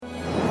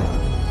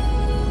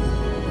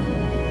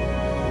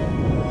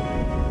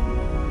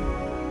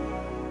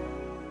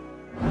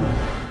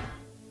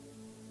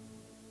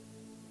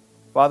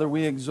Father,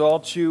 we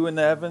exalt you in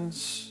the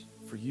heavens,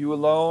 for you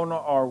alone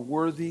are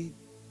worthy.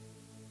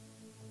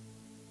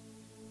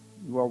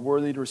 You are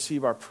worthy to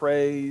receive our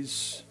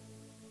praise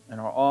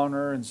and our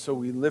honor, and so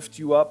we lift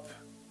you up.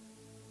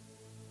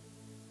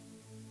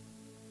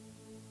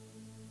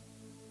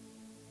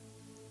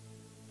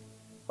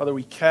 Father,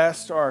 we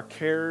cast our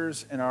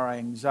cares and our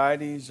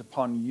anxieties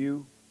upon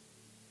you.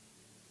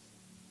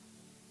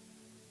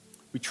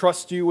 We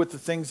trust you with the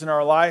things in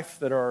our life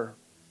that are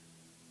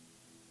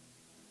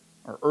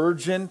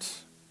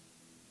urgent,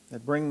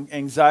 that bring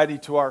anxiety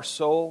to our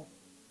soul,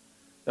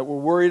 that we're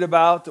worried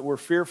about, that we're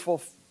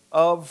fearful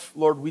of.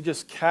 Lord, we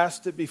just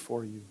cast it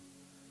before you.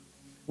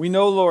 We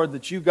know, Lord,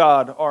 that you,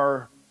 God,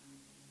 are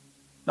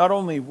not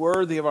only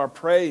worthy of our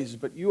praise,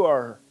 but you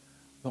are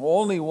the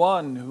only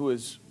one who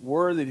is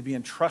worthy to be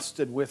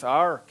entrusted with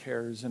our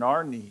cares and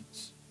our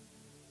needs.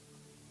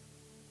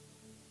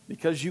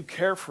 Because you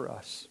care for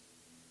us.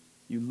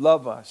 You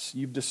love us.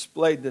 You've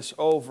displayed this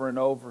over and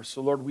over.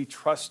 So, Lord, we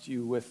trust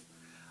you with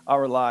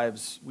our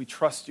lives. We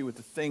trust you with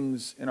the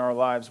things in our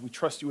lives. We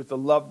trust you with the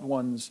loved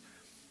ones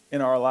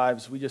in our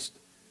lives.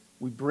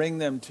 We bring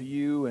them to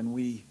you and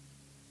we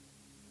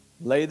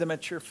lay them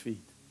at your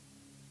feet.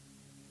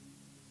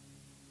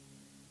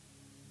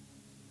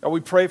 God,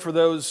 we pray for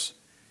those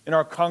in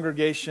our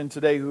congregation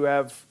today who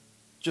have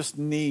just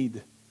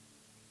need.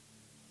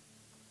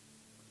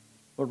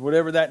 Lord,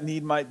 whatever that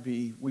need might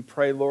be, we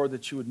pray, Lord,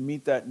 that you would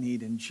meet that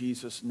need in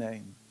Jesus'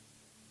 name.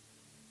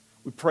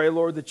 We pray,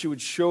 Lord, that you would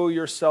show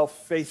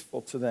yourself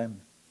faithful to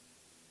them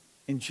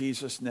in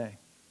Jesus' name.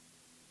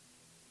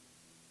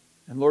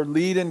 And Lord,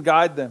 lead and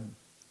guide them,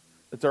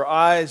 that their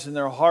eyes and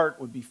their heart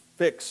would be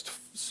fixed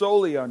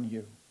solely on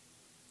you,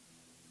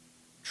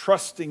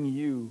 trusting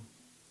you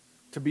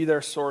to be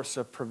their source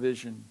of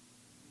provision.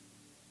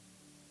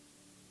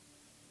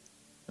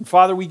 And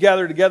Father, we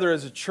gather together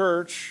as a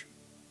church.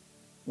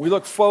 We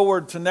look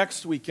forward to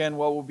next weekend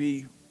where we'll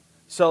be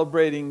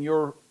celebrating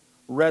your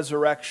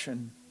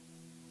resurrection.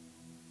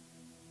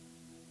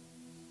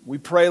 We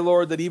pray,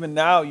 Lord, that even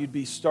now you'd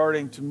be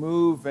starting to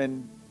move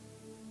and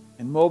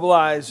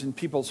mobilize in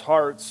people's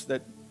hearts,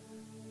 that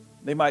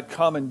they might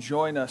come and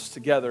join us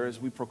together as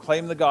we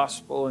proclaim the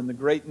gospel and the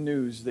great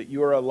news that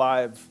you are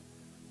alive,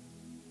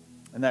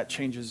 and that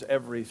changes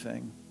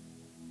everything.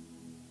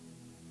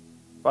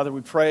 Father,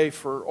 we pray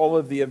for all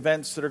of the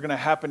events that are going to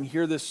happen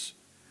here this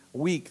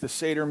week, the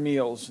Seder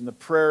meals and the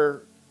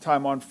prayer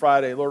time on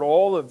Friday. Lord,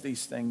 all of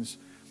these things,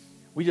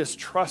 we just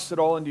trust it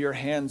all into your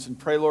hands and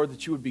pray, Lord,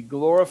 that you would be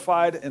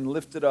glorified and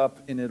lifted up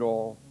in it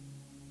all.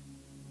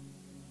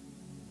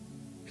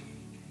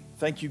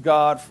 Thank you,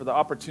 God, for the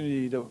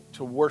opportunity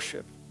to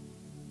worship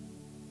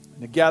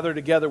and to gather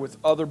together with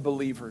other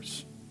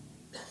believers.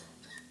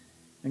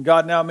 And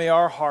God, now may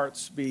our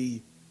hearts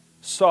be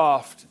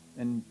soft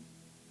and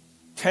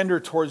tender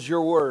towards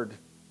your word,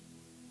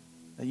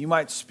 that you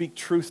might speak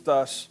truth to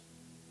us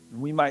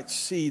and we might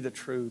see the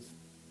truth.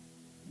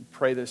 We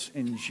pray this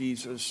in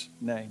Jesus'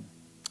 name.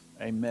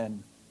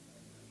 Amen.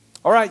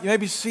 All right, you may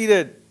be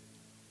seated.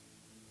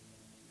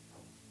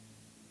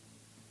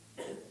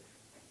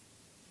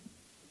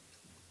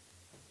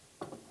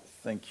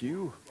 Thank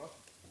you.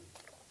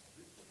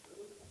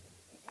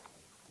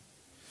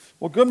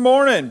 Well, good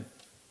morning.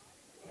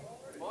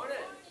 Good morning.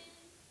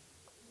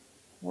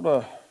 What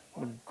a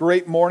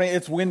great morning.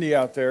 It's windy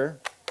out there.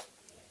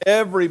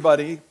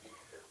 Everybody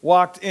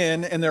walked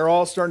in and they're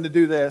all starting to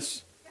do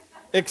this,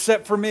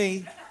 except for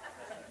me.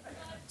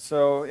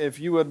 So if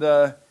you'd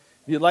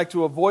like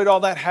to avoid all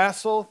that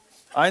hassle,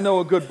 I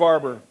know a good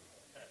barber.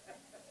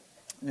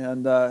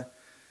 And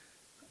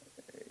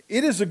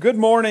it is a good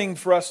morning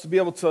for us to be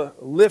able to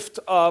lift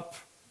up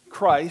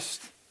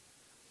Christ.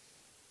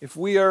 If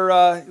we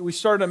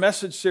started a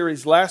message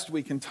series last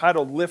week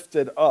entitled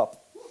 "Lifted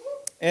Up,"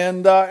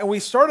 and we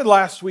started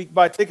last week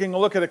by taking a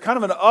look at a kind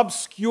of an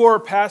obscure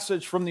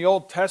passage from the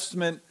Old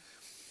Testament,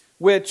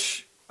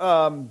 which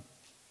focused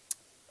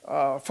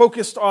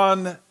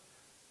on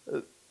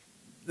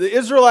the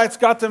Israelites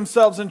got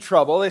themselves in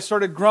trouble. They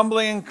started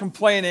grumbling and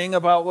complaining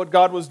about what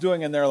God was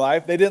doing in their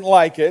life. They didn't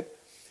like it.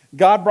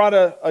 God brought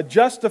a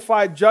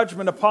justified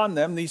judgment upon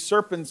them. These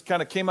serpents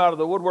kind of came out of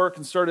the woodwork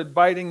and started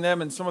biting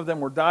them, and some of them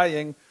were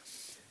dying.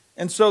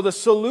 And so the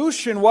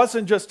solution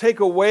wasn't just take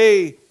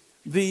away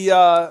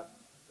the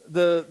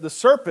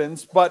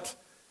serpents, but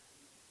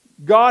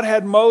God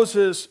had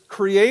Moses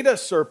create a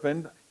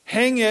serpent,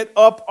 hang it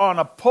up on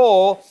a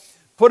pole,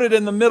 put it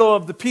in the middle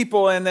of the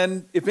people, and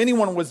then if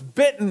anyone was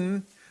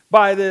bitten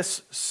by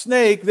this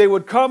snake, they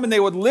would come and they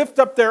would lift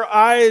up their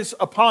eyes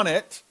upon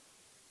it.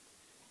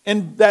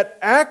 And that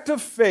act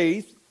of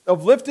faith,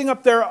 of lifting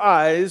up their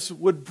eyes,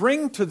 would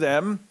bring to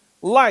them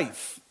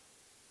life.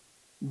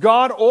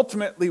 God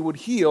ultimately would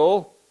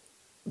heal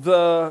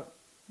the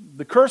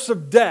curse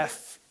of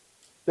death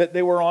that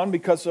they were on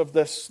because of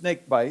the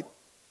snake bite.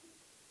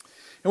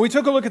 And we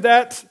took a look at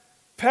that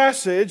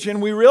passage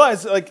and we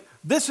realized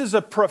this is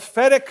a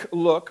prophetic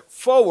look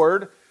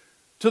forward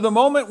to the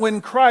moment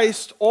when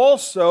Christ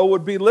also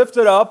would be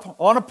lifted up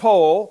on a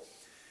pole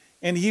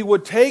and he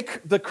would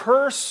take the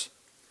curse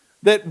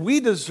that we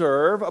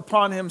deserve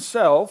upon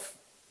himself,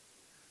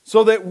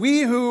 so that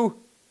we who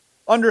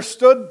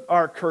understood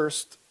our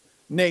cursed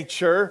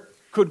nature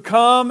could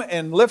come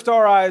and lift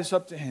our eyes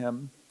up to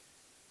him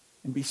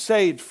and be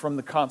saved from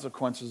the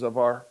consequences of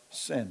our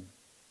sin.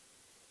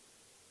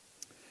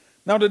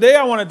 Now today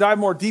I want to dive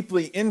more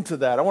deeply into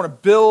that. I want to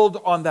build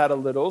on that a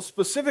little.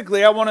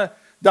 Specifically, I want to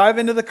dive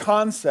into the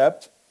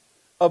concept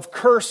of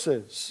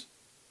curses.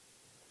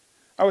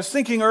 I was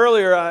thinking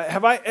earlier,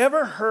 have I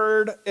ever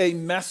heard a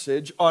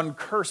message on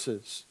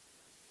curses?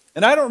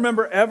 And I don't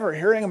remember ever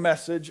hearing a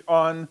message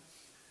on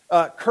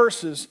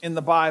curses in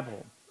the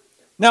Bible.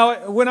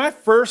 Now, when I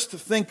first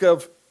think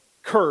of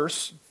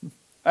curse,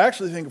 I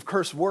actually think of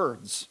curse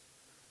words.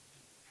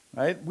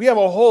 Right? We have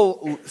a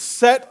whole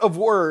set of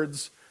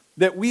words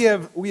that we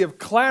have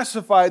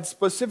classified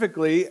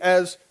specifically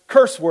as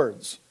curse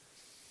words.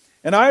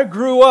 And I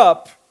grew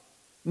up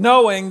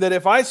knowing that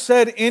if I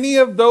said any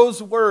of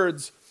those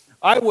words,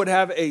 I would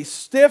have a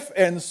stiff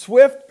and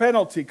swift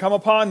penalty come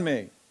upon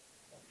me.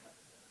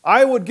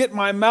 I would get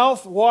my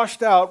mouth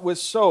washed out with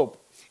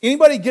soap.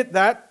 Anybody get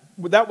that?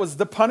 That was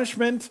the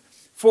punishment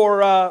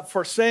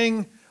for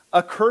saying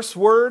a curse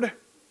word.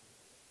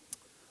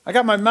 I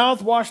got my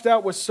mouth washed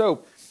out with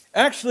soap.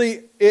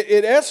 Actually,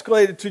 it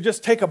escalated to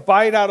just take a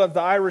bite out of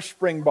the Irish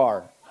Spring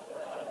bar.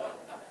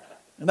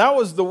 And that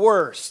was the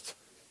worst,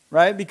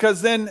 right?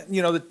 Because then,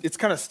 it's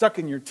kind of stuck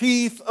in your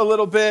teeth a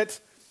little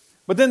bit.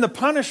 But then the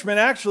punishment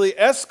actually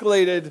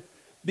escalated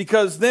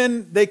because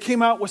then they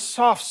came out with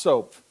soft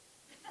soap,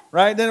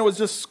 right? Then it was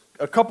just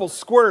a couple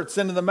squirts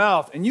into the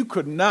mouth, and you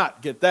could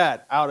not get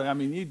that out.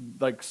 You'd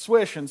like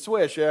swish and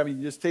swish. You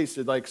just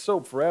tasted like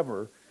soap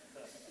forever.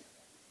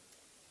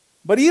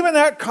 But even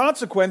that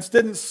consequence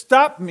didn't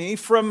stop me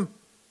from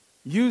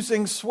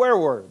using swear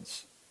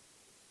words.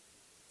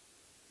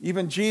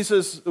 Even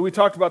Jesus, we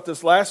talked about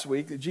this last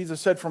week, that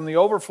Jesus said, from the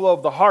overflow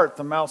of the heart,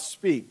 the mouth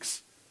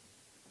speaks.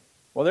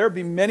 Well, there would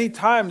be many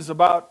times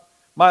about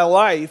my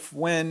life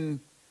when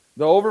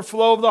the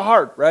overflow of the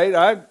heart, right?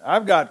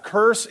 I've got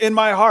curse in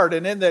my heart,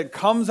 and then that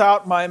comes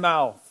out my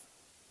mouth.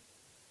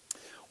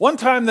 One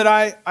time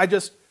that I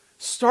just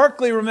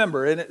starkly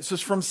remember, and it's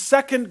just from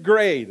second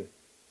grade.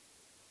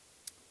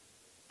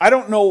 I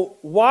don't know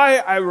why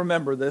I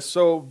remember this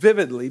so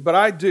vividly, but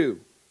I do.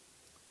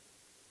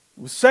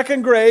 It was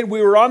second grade.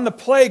 We were on the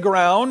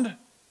playground.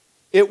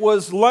 It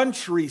was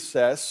lunch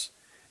recess,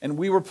 and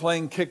we were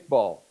playing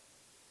kickball.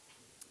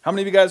 How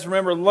many of you guys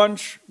remember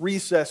lunch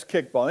recess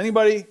kickball?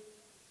 Anybody?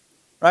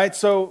 Right?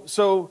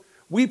 So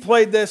we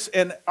played this,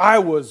 and I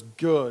was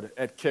good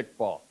at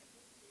kickball.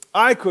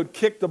 I could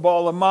kick the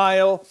ball a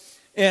mile,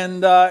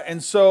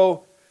 and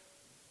so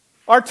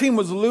our team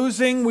was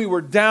losing. We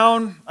were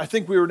down. I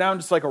think we were down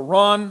just like a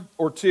run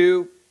or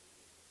two.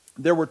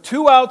 There were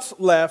 2 outs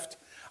left.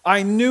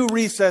 I knew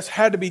recess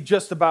had to be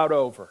just about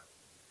over.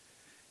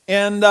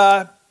 And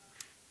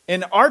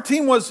our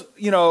team was,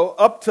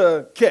 up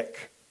to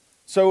kick.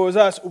 So it was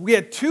us. We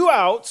had 2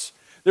 outs.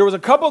 There was a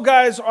couple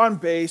guys on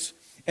base.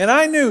 And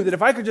I knew that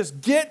if I could just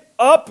get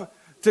up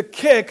to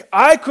kick,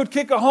 I could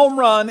kick a home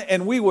run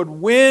and we would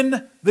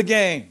win the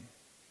game.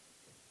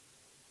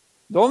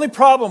 The only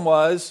problem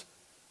was,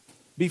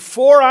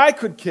 before I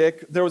could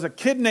kick, there was a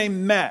kid named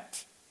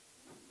Matt.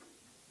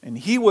 And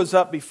he was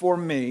up before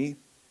me,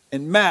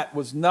 and Matt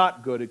was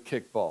not good at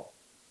kickball.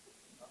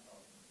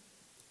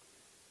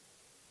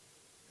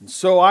 And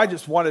so I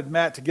just wanted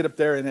Matt to get up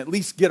there and at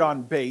least get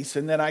on base,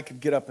 and then I could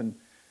get up and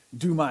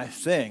do my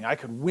thing. I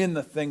could win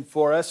the thing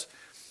for us.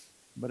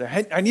 But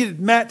I needed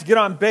Matt to get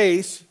on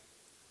base.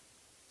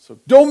 So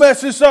don't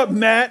mess this up,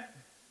 Matt.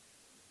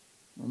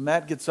 Well,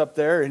 Matt gets up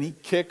there and he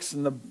kicks,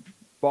 and the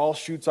ball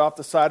shoots off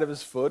the side of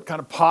his foot, kind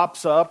of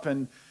pops up,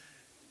 and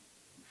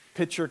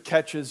pitcher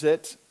catches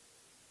it.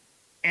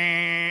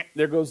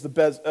 There goes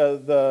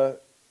the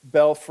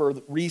bell for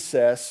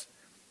recess,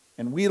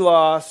 and we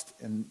lost,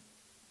 and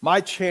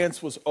my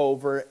chance was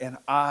over, and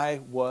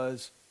I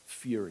was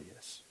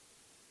furious.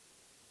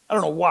 I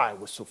don't know why I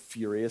was so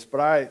furious, but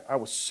I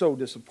was so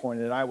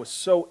disappointed, and I was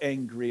so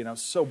angry, and I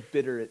was so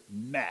bitter at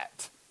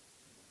Matt.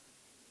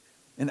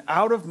 And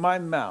out of my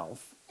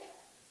mouth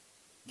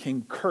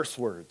came curse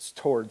words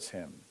towards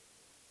him.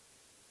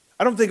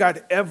 I don't think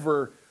I'd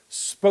ever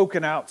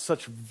spoken out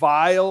such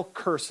vile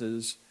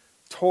curses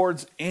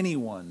towards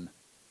anyone,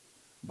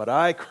 but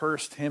I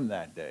cursed him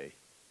that day.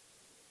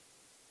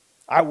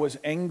 I was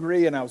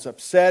angry and I was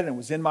upset, and it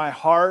was in my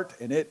heart,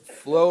 and it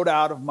flowed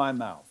out of my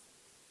mouth.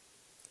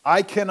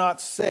 I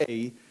cannot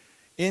say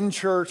in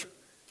church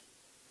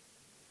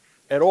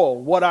at all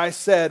what I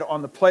said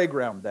on the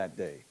playground that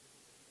day.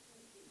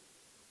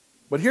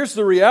 But here's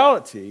the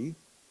reality,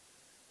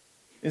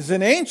 is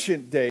in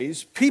ancient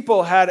days,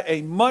 people had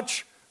a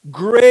much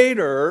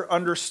greater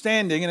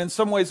understanding, and in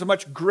some ways a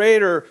much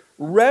greater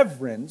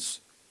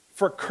reverence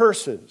for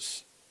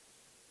curses.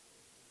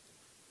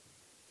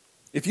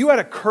 If you had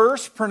a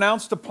curse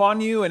pronounced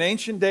upon you in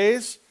ancient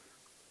days,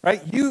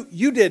 right,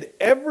 you did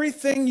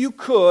everything you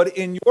could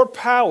in your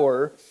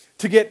power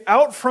to get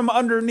out from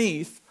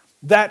underneath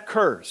that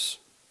curse.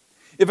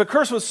 If a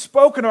curse was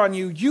spoken on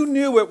you, you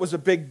knew it was a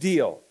big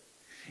deal.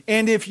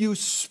 And if you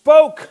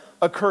spoke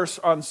a curse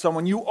on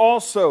someone, you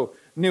also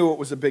knew it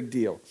was a big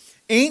deal.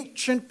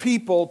 Ancient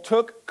people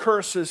took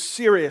curses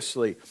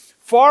seriously,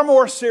 far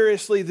more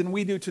seriously than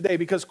we do today,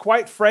 because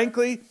quite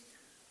frankly,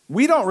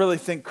 we don't really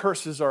think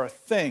curses are a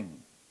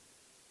thing.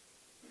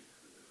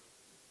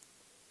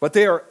 But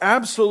they are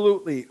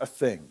absolutely a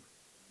thing.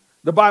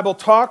 The Bible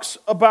talks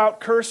about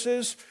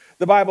curses.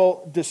 The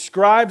Bible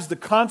describes the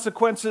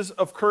consequences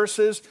of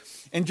curses.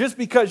 And just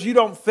because you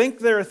don't think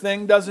they're a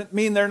thing doesn't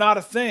mean they're not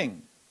a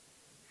thing.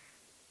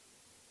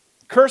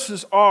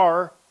 Curses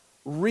are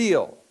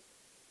real.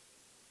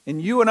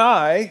 And you and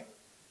I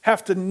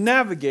have to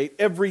navigate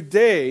every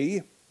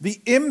day the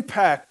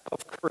impact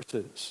of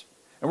curses.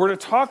 And we're going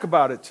to talk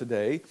about it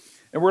today.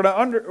 And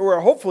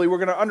hopefully we're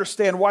going to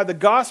understand why the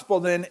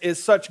gospel then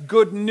is such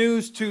good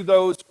news to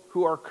those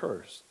who are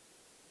cursed.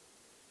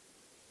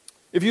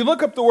 If you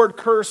look up the word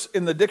curse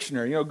in the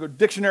dictionary, go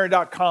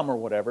dictionary.com or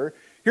whatever,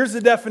 here's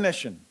the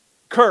definition.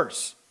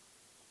 Curse,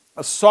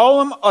 a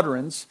solemn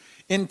utterance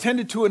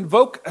intended to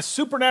invoke a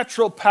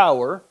supernatural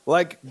power,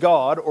 like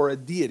God or a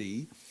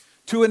deity,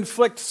 to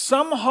inflict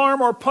some harm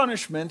or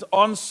punishment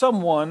on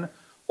someone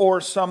or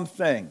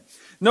something.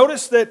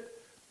 Notice that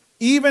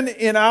even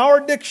in our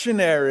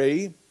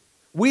dictionary,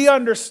 we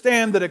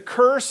understand that a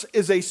curse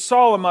is a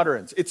solemn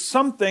utterance. It's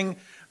something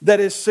that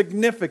is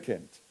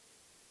significant.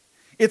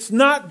 It's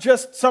not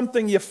just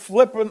something you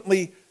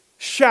flippantly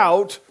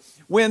shout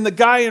when the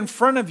guy in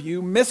front of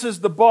you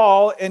misses the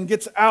ball and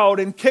gets out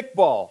in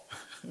kickball.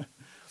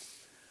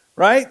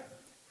 Right?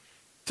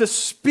 To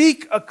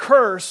speak a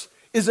curse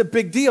is a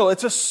big deal.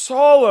 It's a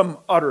solemn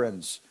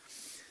utterance.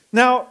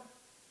 Now,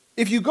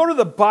 if you go to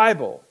the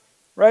Bible,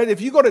 right? If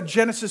you go to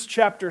Genesis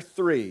chapter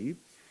 3,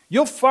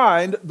 you'll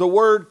find the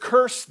word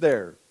curse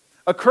there.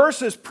 A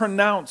curse is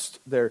pronounced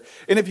there.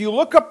 And if you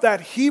look up that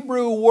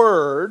Hebrew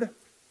word,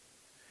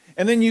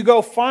 and then you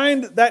go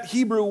find that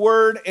Hebrew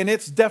word and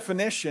its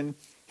definition,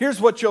 here's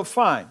what you'll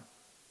find.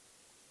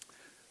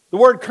 The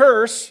word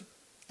curse,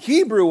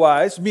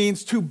 Hebrew-wise,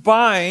 means to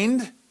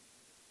bind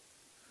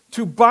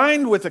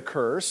with a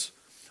curse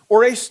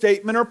or a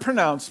statement or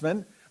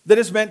pronouncement that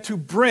is meant to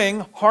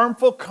bring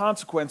harmful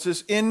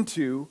consequences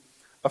into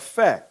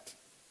effect.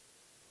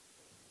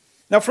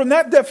 Now, from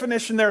that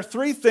definition, there are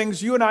three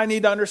things you and I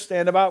need to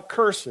understand about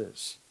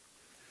curses.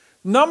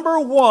 Number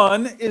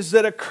one is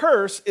that a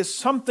curse is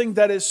something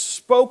that is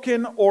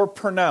spoken or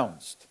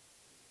pronounced.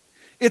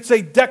 It's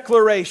a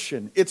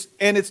declaration,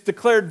 and it's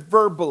declared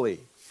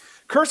verbally.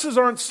 Curses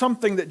aren't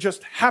something that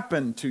just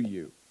happen to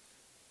you.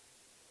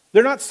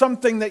 They're not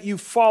something that you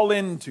fall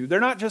into. They're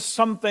not just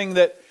something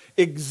that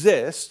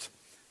exists.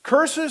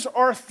 Curses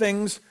are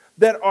things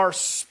that are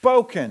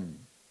spoken.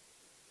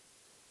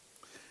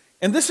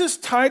 And this is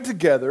tied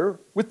together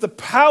with the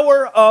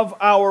power of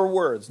our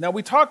words. Now,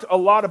 we talked a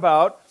lot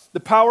about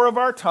the power of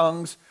our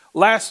tongues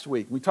last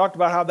week. We talked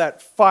about how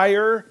that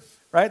fire,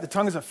 right? The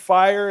tongue is a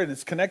fire, and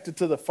it's connected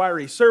to the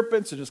fiery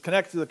serpents. It is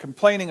connected to the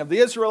complaining of the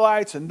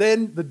Israelites, and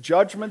then the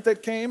judgment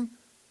that came.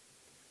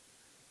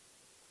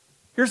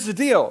 Here's the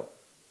deal.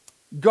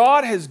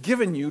 God has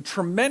given you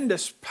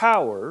tremendous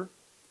power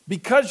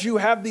because you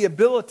have the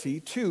ability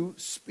to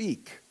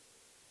speak.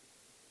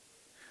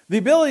 The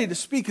ability to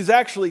speak is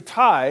actually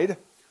tied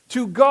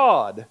to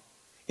God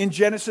in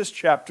Genesis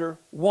chapter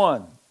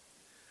 1.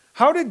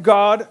 How did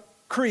God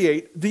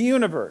create the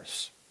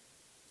universe?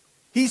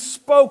 He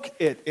spoke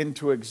it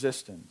into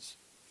existence.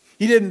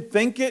 He didn't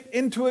think it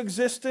into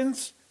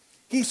existence.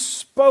 He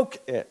spoke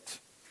it.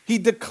 He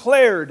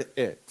declared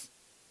it.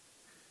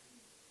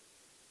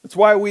 That's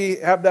why we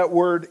have that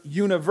word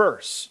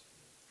universe,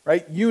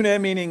 right? Uni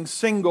meaning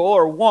single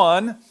or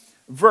one,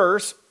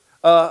 verse,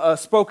 a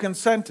spoken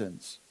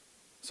sentence.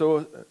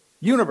 So,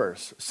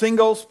 universe,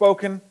 single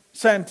spoken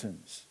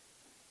sentence.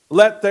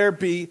 Let there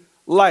be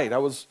light. I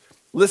was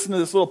listening to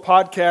this little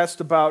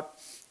podcast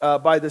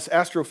by this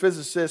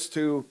astrophysicist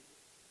who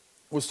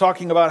was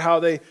talking about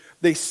how they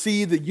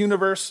see the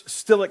universe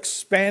still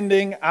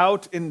expanding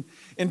out in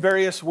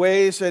various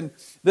ways. And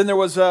then there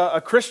was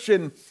a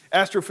Christian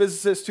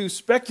astrophysicist who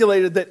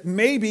speculated that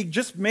maybe,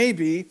 just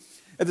maybe,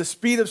 at the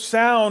speed of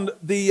sound,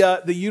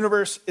 the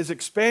universe is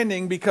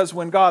expanding because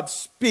when God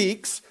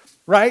speaks,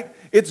 right,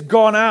 it's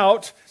gone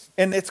out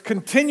and it's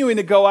continuing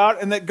to go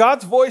out, and that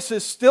God's voice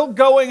is still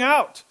going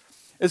out.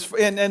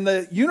 And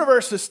the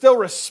universe is still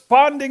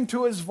responding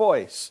to his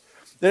voice.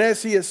 That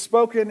as he has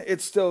spoken,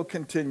 it's still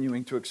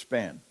continuing to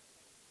expand.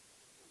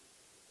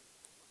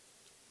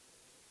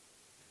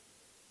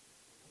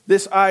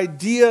 This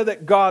idea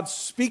that God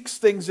speaks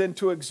things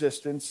into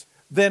existence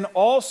then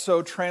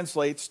also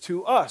translates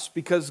to us,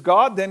 because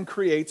God then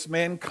creates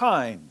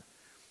mankind.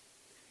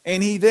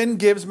 And he then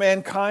gives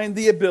mankind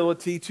the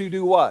ability to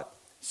do what?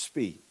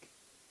 Speak.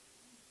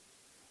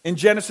 In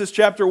Genesis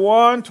chapter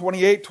 1,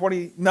 28,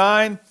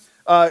 29,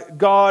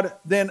 God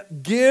then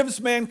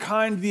gives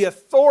mankind the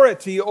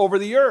authority over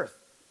the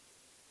earth.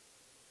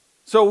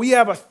 So we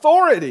have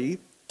authority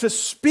to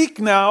speak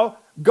now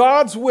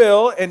God's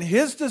will and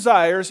his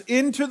desires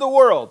into the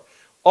world.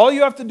 All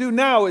you have to do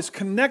now is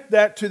connect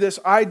that to this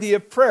idea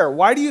of prayer.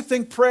 Why do you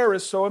think prayer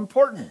is so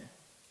important?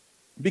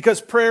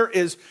 Because prayer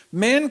is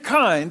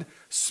mankind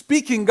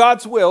speaking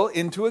God's will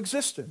into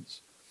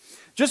existence.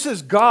 Just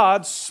as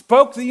God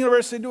spoke the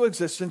universe into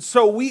existence,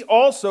 so we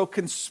also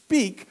can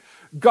speak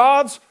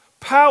God's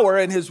power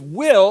and his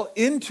will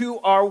into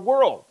our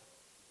world.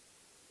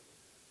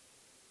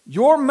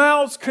 Your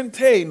mouths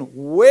contain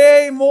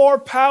way more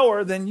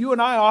power than you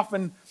and I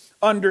often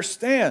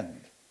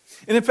understand.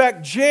 And in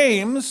fact,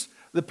 James,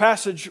 the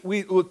passage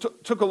we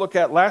took a look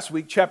at last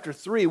week, chapter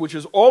 3, which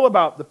is all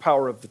about the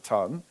power of the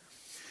tongue.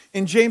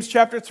 In James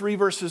chapter 3,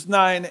 verses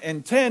 9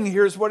 and 10,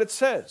 here's what it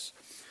says.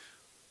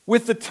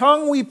 With the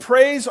tongue we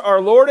praise our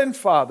Lord and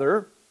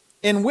Father,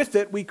 and with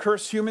it we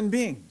curse human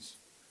beings,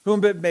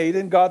 whom have been made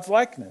in God's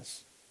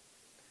likeness.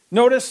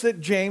 Notice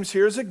that James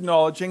here is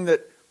acknowledging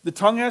that the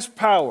tongue has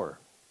power.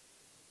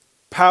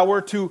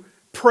 Power to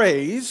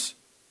praise.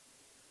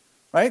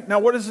 Right? Now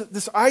what is it?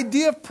 This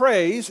idea of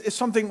praise is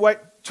something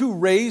like to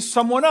raise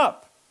someone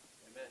up.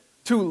 Amen.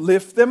 To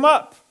lift them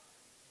up.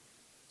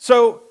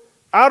 So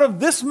out of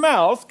this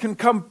mouth can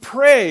come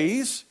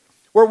praise,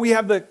 where we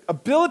have the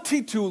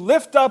ability to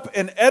lift up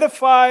and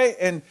edify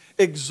and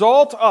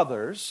exalt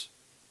others,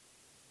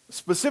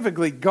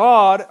 specifically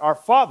God, our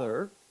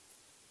Father,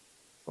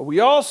 but we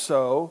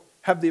also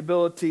have the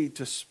ability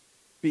to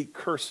speak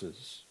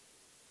curses.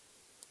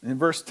 In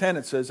verse 10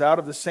 it says, out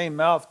of the same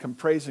mouth come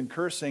praise and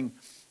cursing.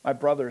 My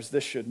brothers,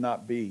 this should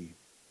not be.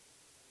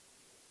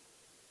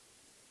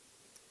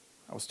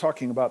 I was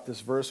talking about this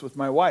verse with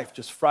my wife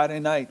just Friday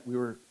night. We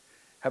were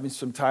having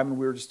some time and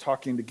we were just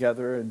talking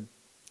together, and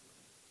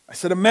I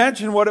said,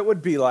 imagine what it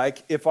would be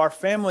like if our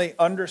family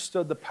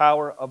understood the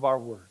power of our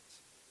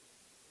words.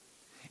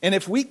 And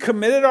if we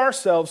committed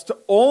ourselves to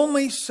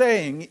only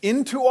saying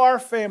into our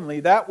family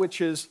that which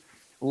is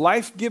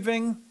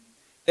life-giving,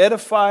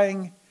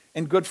 edifying,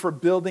 and good for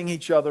building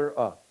each other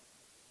up.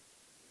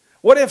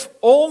 What if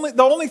the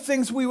only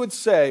things we would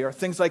say are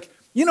things like,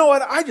 you know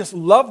what, I just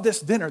love this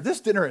dinner. This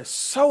dinner is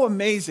so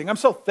amazing. I'm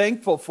so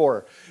thankful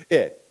for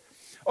it.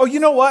 Oh,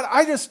 you know what?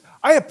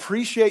 I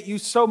appreciate you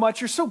so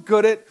much. You're so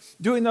good at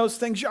doing those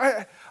things.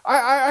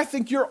 I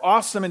think you're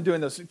awesome in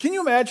doing those. Can you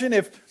imagine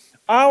if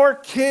our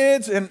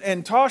kids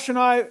and Tosh and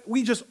I,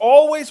 we just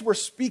always were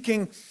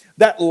speaking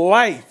that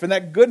life and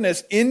that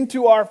goodness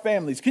into our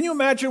families? Can you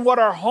imagine what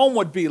our home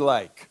would be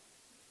like?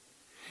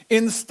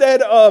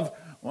 Instead of,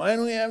 why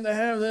do we have to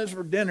have this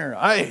for dinner?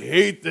 I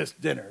hate this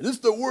dinner. This is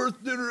the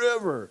worst dinner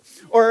ever.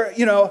 Or,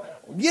 get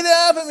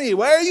off of me.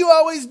 Why are you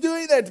always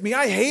doing that to me?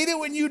 I hate it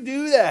when you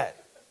do that.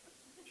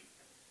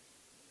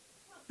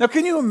 Now,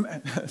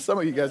 some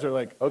of you guys are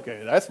like,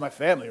 okay, that's my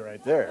family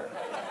right there.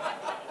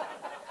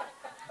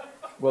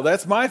 Well,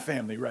 that's my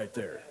family right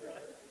there.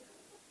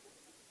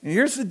 And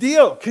here's the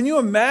deal. Can you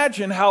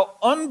imagine how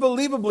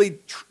unbelievably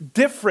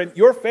different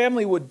your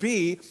family would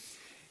be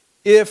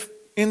if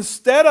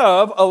instead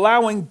of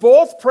allowing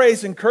both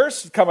praise and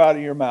curse to come out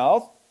of your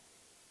mouth,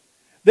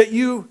 that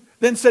you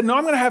then said, no,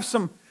 I'm going to have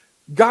some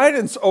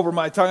guidance over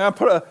my tongue. I'm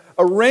going to put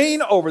a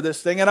rein over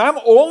this thing, and I'm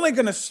only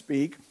going to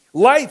speak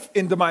life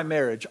into my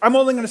marriage. I'm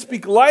only going to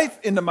speak life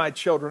into my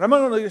children. I'm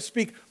only going to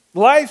speak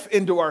life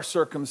into our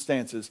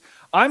circumstances.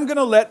 I'm going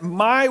to let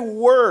my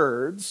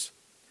words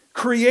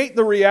create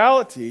the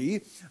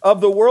reality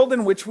of the world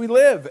in which we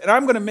live. And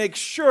I'm going to make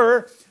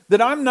sure that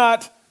I'm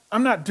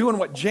not doing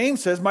what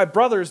James says, my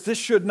brothers, this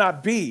should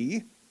not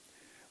be,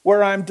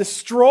 where I'm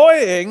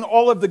destroying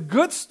all of the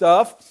good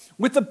stuff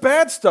with the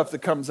bad stuff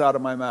that comes out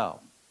of my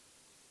mouth.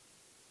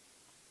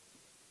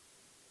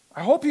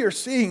 I hope you're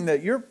seeing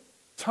that your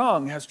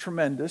tongue has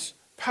tremendous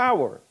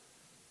power.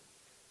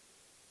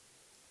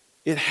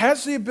 It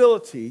has the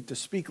ability to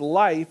speak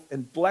life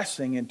and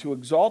blessing and to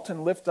exalt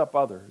and lift up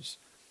others,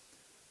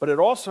 but it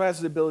also has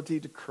the ability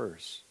to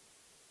curse.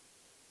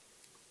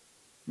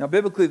 Now,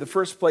 biblically, the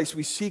first place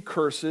we see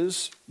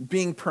curses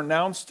being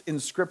pronounced in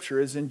Scripture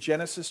is in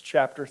Genesis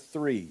chapter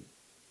 3.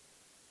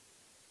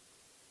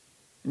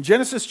 In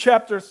Genesis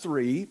chapter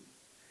 3,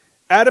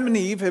 Adam and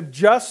Eve have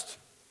just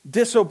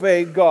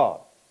disobeyed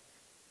God.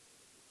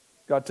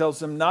 God tells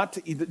them not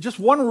to eat. Just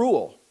one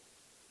rule.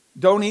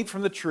 Don't eat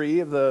from the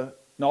tree of the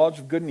knowledge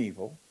of good and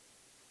evil.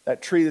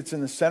 That tree that's in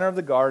the center of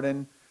the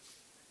garden.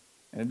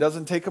 And it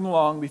doesn't take them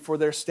long before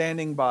they're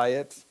standing by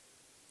it.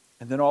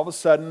 And then all of a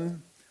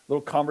sudden, a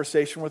little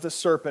conversation with a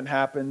serpent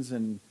happens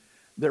and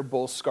they're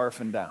both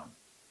scarfing down.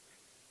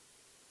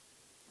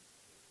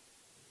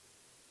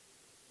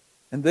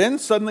 And then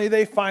suddenly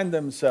they find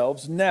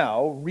themselves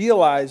now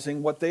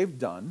realizing what they've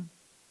done.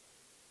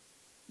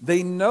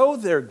 They know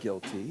they're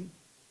guilty.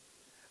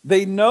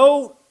 They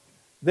know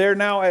they're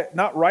now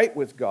not right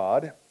with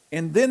God.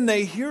 And then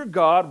they hear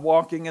God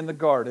walking in the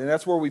garden. And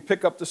that's where we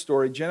pick up the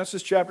story.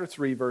 Genesis chapter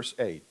 3, verse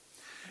 8.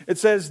 It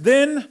says,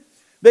 then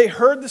they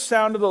heard the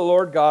sound of the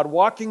Lord God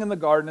walking in the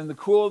garden in the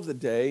cool of the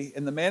day,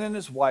 and the man and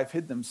his wife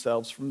hid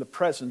themselves from the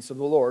presence of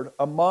the Lord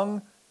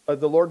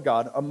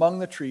God among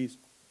the trees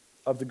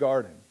of the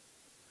garden.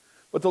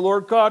 But the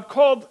Lord God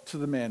called to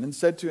the man and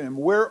said to him,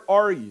 where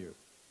are you?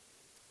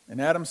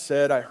 And Adam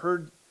said, I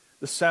heard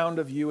the sound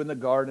of you in the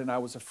garden. I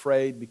was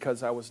afraid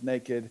because I was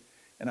naked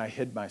and I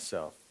hid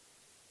myself.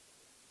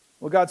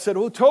 Well, God said,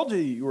 who told you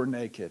you were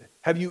naked?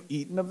 Have you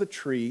eaten of the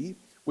tree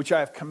which I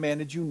have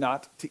commanded you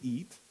not to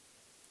eat?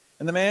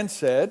 And the man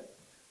said,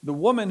 the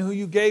woman who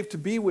you gave to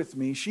be with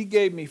me, she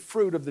gave me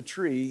fruit of the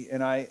tree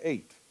and I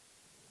ate.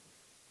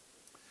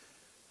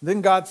 Then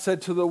God said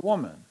to the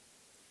woman,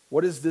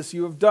 what is this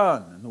you have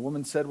done? And the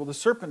woman said, well, the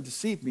serpent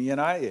deceived me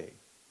and I ate.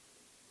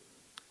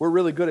 We're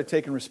really good at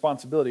taking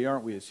responsibility,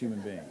 aren't we, as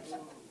human beings?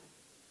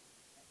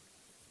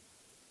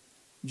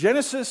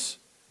 Genesis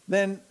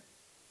then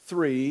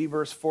 3,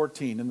 verse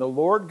 14. And the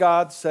Lord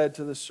God said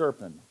to the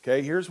serpent,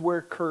 okay, here's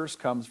where curse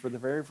comes for the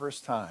very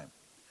first time.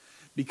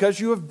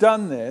 Because you have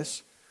done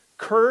this,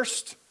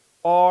 cursed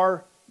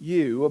are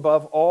you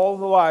above all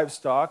the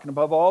livestock and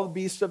above all the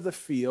beasts of the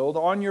field.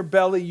 On your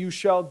belly you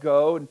shall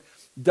go, and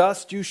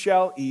dust you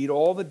shall eat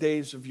all the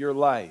days of your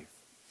life.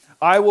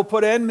 I will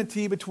put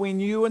enmity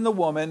between you and the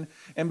woman,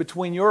 and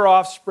between your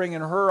offspring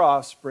and her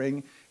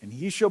offspring, and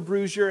he shall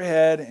bruise your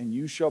head, and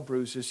you shall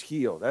bruise his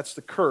heel. That's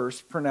the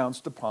curse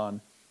pronounced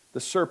upon the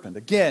serpent.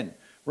 Again,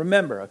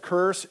 remember, a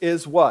curse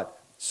is what?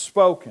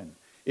 Spoken.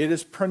 It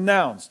is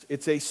pronounced.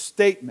 It's a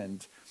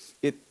statement.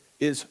 It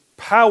is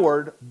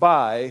powered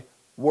by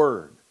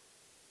word.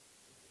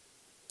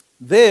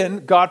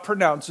 Then God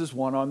pronounces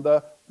one on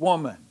the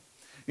woman.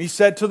 He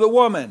said to the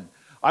woman,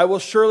 I will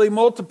surely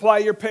multiply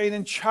your pain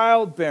in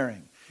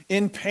childbearing.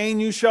 In pain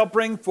you shall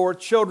bring forth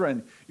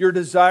children. Your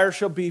desire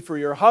shall be for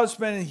your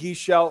husband, and he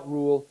shall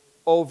rule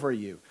over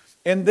you.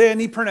 And then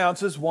he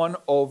pronounces one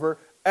over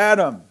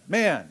Adam,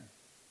 man.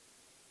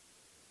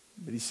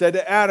 But he said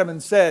to Adam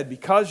and said,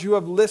 because you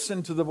have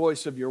listened to the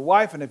voice of your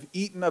wife and have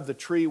eaten of the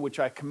tree which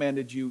I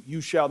commanded you,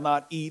 you shall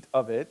not eat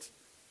of it.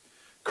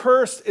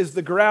 Cursed is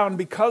the ground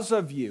because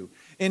of you.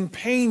 In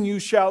pain you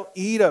shall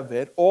eat of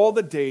it all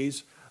the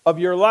days of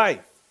your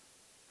life.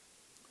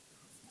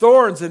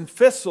 Thorns and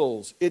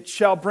thistles it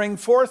shall bring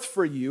forth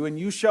for you, and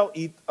you shall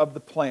eat of the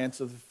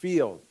plants of the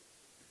field.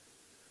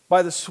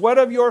 By the sweat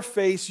of your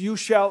face you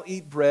shall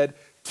eat bread,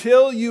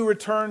 till you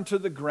return to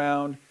the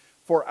ground,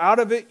 for out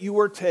of it you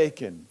were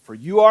taken. For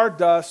you are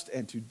dust,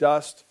 and to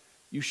dust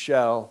you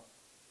shall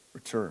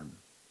return.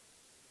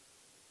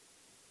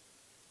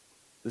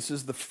 This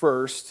is the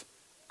first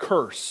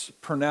curse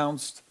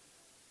pronounced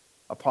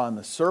upon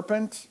the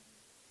serpent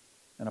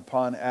and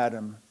upon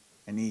Adam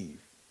and Eve.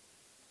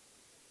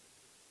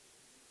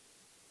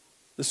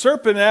 The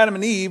serpent, Adam,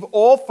 and Eve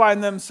all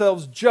find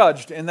themselves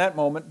judged in that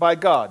moment by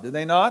God, do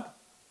they not?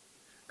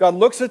 God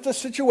looks at the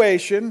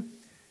situation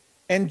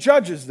and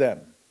judges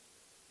them.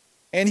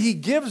 And he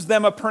gives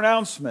them a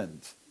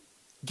pronouncement.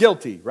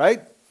 Guilty,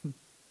 right?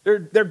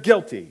 They're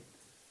guilty.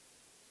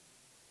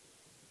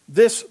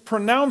 This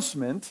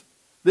pronouncement,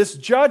 this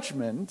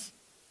judgment,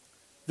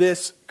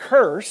 this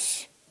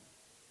curse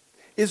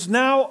is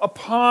now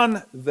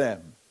upon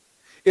them.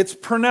 It's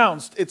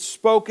pronounced, it's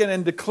spoken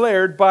and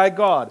declared by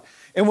God.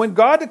 And when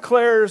God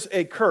declares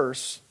a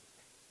curse,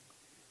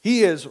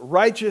 he is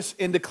righteous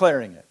in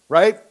declaring it,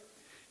 right?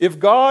 If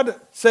God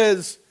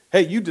says,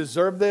 hey, you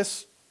deserve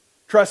this,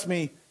 trust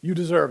me, you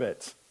deserve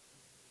it.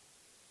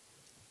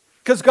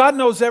 Because God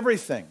knows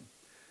everything.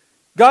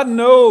 God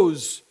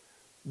knows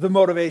the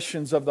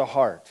motivations of the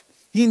heart.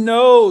 He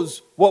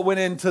knows what went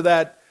into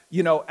that,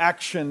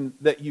 action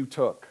that you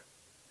took.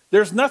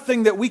 There's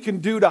nothing that we can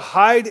do to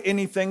hide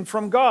anything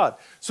from God.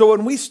 So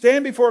when we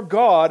stand before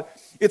God,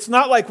 it's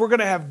not like we're going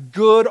to have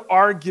good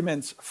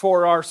arguments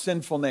for our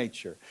sinful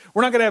nature.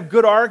 We're not going to have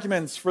good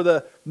arguments for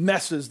the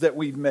messes that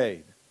we've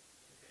made.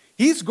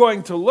 He's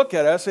going to look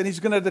at us and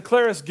he's going to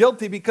declare us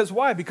guilty because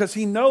why? Because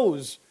he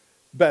knows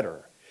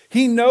better.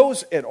 He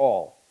knows it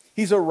all.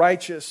 He's a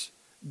righteous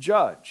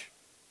judge.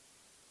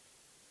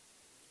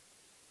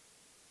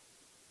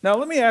 Now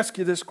let me ask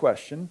you this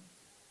question.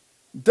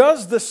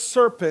 Does the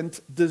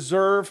serpent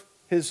deserve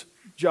his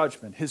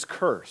judgment, his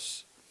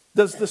curse?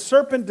 Does the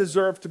serpent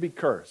deserve to be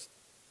cursed?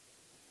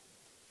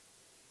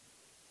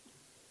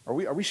 Are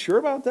we sure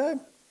about that?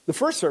 The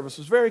first service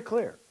was very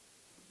clear.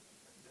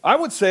 I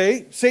would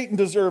say Satan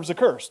deserves a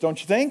curse,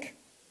 don't you think?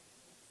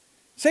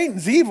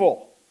 Satan's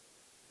evil.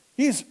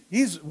 He's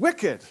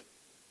wicked.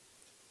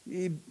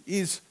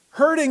 He's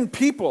hurting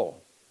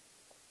people.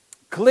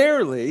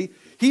 Clearly,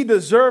 he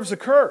deserves a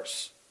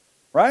curse,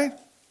 right?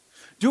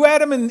 Do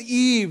Adam and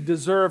Eve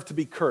deserve to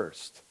be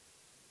cursed?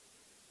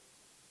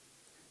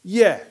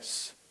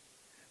 Yes.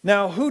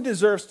 Now, who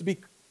deserves to be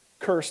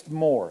cursed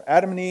more,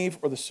 Adam and Eve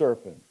or the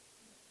serpent?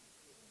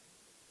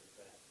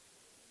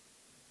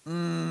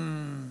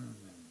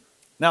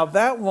 Now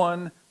that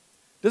one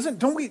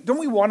don't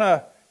we want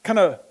to kind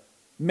of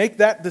make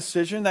that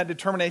decision, that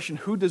determination,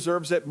 who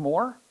deserves it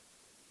more?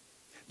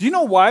 Do you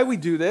know why we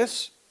do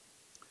this?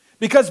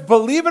 Because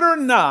believe it or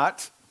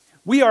not,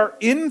 we are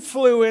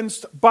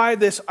influenced by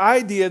this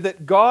idea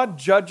that God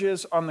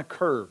judges on the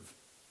curve.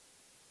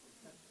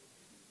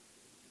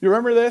 You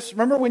remember this?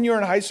 Remember when you were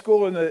in high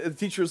school and the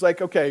teacher was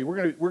like, okay,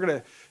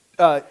 we're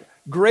gonna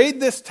grade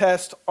this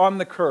test on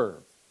the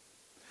curve.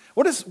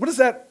 what does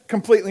that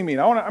completely mean?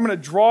 I'm going to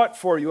draw it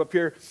for you up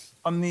here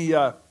on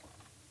the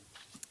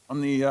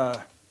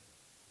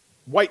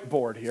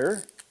whiteboard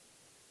here.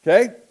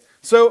 Okay?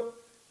 So,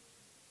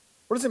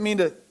 what does it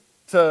mean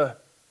to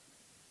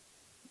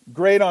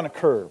grade on a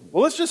curve?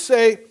 Well, let's just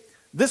say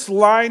this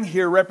line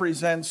here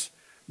represents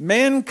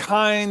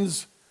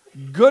mankind's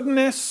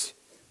goodness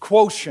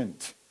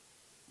quotient.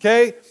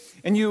 Okay?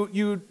 And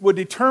you would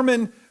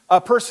determine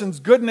a person's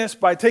goodness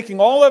by taking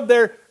all of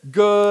their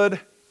good,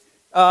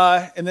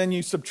 and then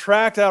you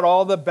subtract out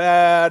all the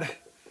bad,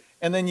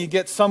 and then you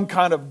get some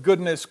kind of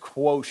goodness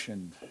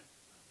quotient.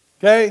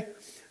 Okay?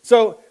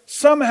 So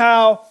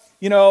somehow,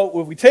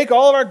 if we take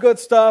all of our good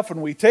stuff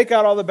and we take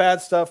out all the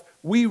bad stuff,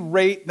 we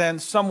rate then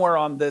somewhere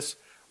on this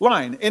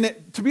line. And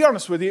to be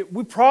honest with you,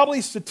 we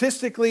probably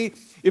statistically,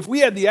 if we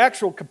had the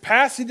actual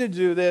capacity to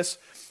do this,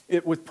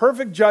 with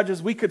perfect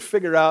judges, we could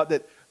figure out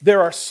that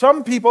there are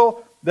some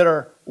people that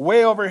are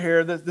way over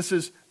here. This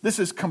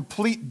is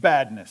complete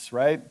badness,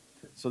 right?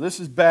 So this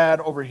is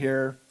bad over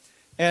here.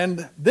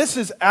 And this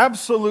is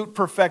absolute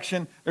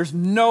perfection. There's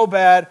no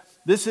bad.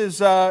 This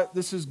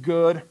is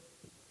good.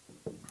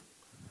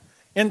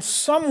 And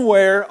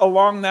somewhere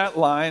along that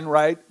line,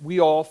 right, we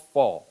all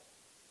fall.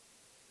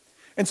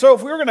 And so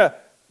if we were going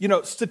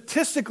to,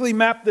 statistically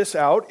map this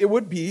out, it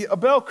would be a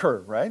bell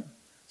curve, right?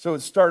 So it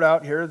would start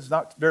out here. There's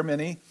not very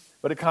many,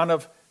 but it kind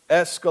of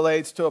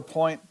escalates to a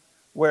point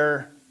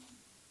where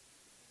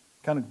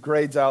it kind of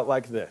grades out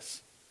like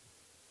this.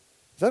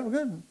 Is that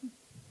good?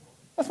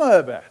 That's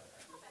not that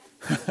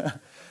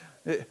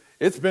bad.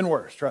 It's been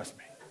worse, trust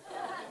me.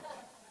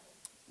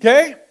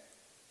 Okay?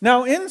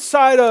 Now,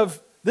 inside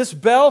of this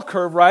bell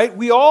curve, right,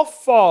 we all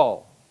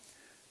fall.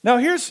 Now,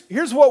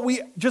 here's what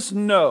we just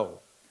know.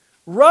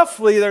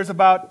 Roughly, there's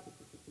about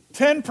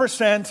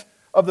 10%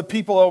 of the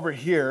people over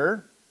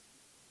here.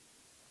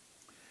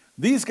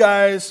 These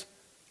guys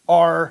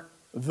are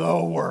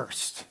the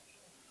worst,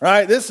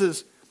 right? This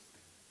is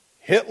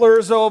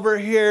Hitler's over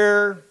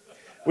here.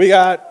 We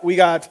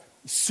got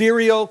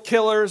serial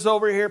killers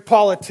over here.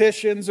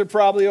 Politicians are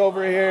probably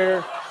over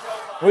here.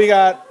 We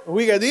got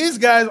these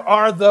guys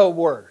are the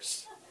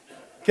worst.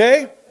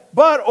 Okay?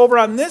 But over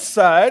on this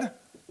side,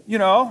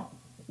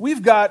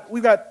 we've got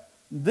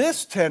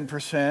this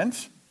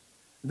 10%.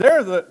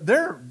 They're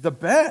the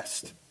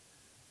best.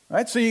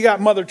 Right? So you got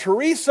Mother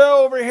Teresa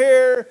over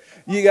here.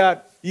 You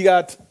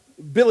got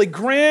Billy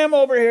Graham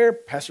over here.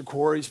 Pastor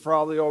Corey's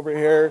probably over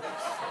here.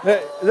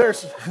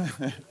 There's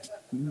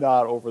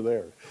not over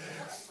there.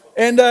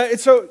 And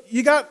so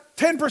you got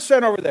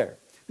 10% over there.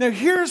 Now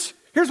here's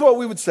what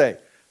we would say.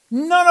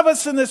 None of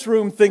us in this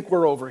room think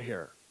we're over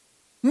here.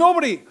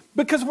 Nobody,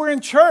 because we're in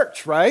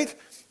church, right?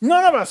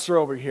 None of us are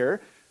over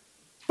here.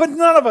 But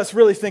none of us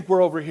really think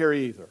we're over here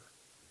either.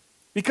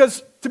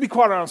 Because, to be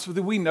quite honest with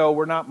you, we know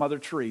we're not Mother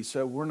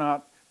Teresa. We're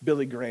not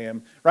Billy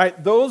Graham,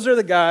 right? Those are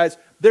the guys,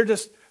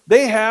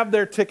 they have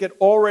their ticket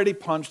already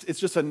punched. It's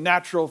just a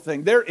natural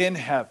thing. They're in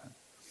heaven.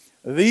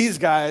 These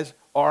guys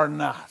are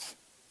not.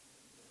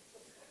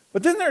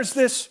 But then there's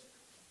this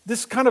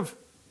kind of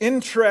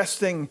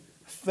interesting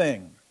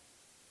thing.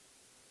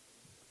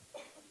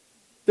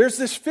 There's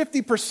this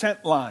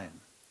 50% line.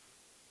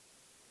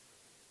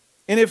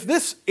 And if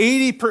this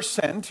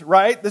 80%,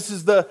 right, this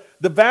is the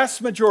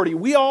vast majority,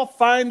 we all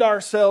find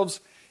ourselves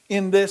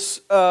in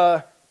this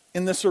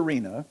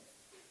arena.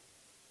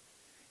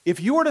 If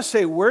you were to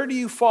say, where do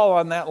you fall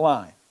on that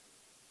line?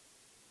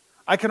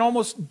 I can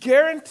almost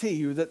guarantee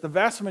you that the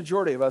vast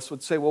majority of us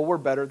would say, well, we're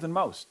better than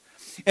most.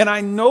 And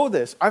I know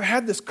this. I've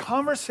had this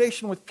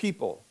conversation with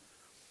people.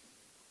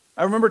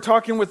 I remember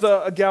talking with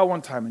a gal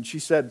one time, and she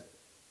said,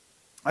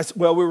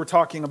 we were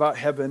talking about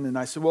heaven, and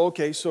I said, well,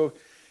 okay, so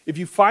if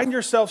you find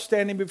yourself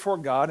standing before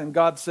God, and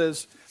God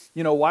says,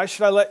 why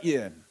should I let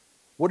you in?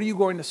 What are you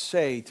going to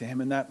say to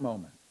him in that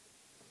moment?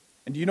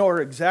 And do you know her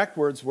exact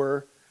words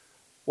were,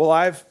 well,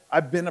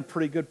 I've been a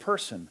pretty good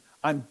person.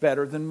 I'm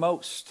better than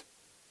most.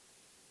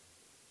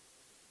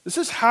 This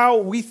is how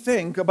we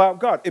think about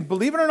God. And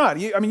believe it or not,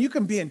 you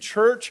can be in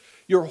church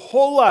your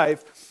whole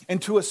life,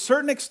 and to a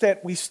certain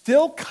extent, we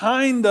still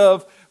kind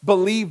of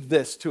believe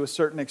this to a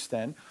certain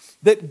extent,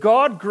 that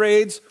God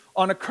grades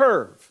on a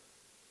curve.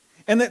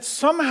 And that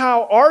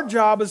somehow our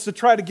job is to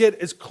try to get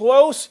as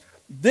close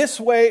this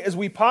way as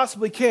we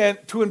possibly can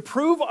to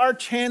improve our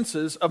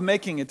chances of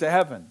making it to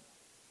heaven.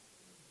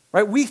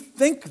 Right? We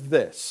think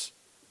this.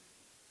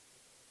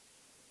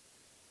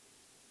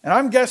 And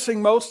I'm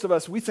guessing most of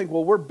us, we think,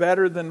 well, we're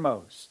better than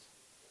most.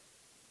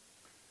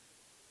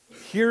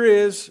 Here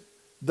is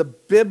the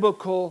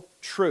biblical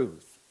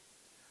truth.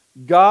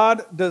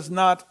 God does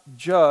not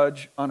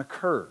judge on a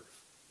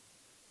curve.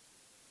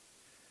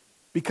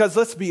 Because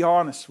let's be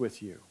honest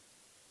with you.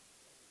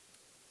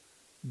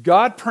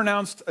 God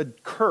pronounced a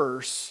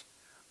curse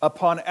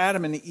upon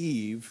Adam and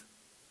Eve,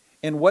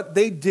 and what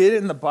they did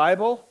in the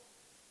Bible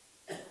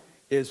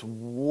is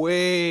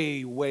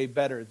way, way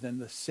better than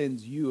the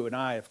sins you and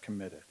I have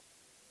committed.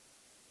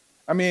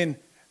 I mean,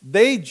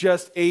 they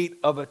just ate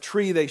of a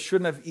tree they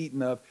shouldn't have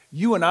eaten of.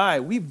 You and I,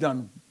 we've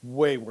done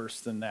way worse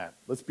than that.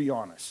 Let's be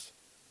honest.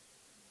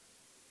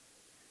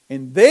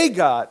 and they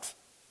got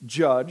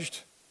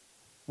judged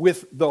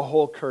with the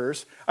whole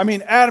curse. I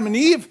mean, Adam and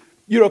Eve,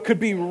 could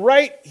be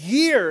right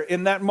here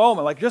in that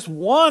moment, like just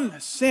one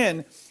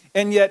sin,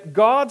 and yet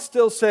God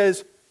still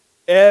says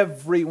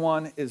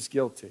everyone is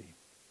guilty.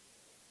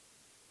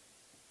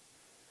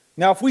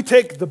 Now, if we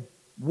take the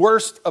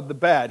worst of the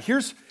bad,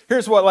 here's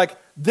what, like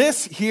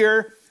this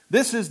here,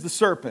 this is the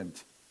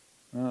serpent.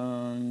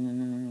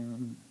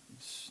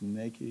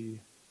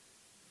 Snaky.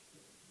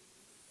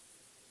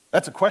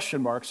 That's a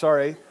question mark,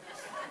 sorry.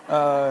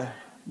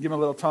 Give him a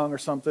little tongue or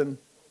something.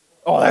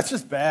 Oh, that's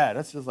just bad.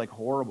 That's just like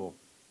horrible.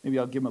 Maybe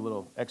I'll give him a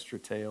little extra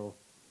tail,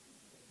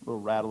 a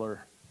little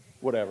rattler,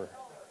 whatever.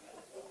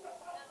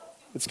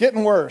 It's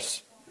getting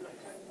worse.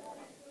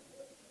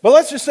 But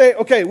let's just say,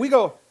 okay, we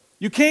go,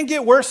 you can't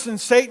get worse than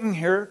Satan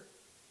here,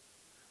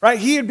 right?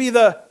 He would be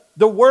the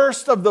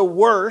worst of the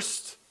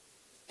worst.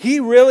 He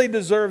really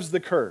deserves the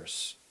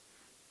curse.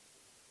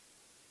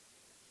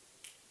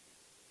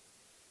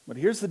 But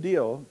here's the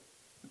deal.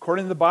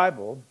 According to the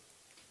Bible,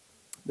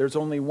 there's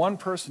only one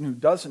person who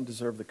doesn't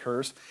deserve the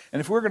curse. And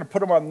if we're going to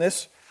put him on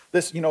this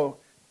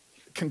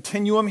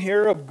continuum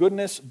here of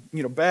goodness,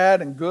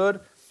 bad and good,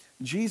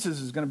 Jesus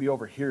is going to be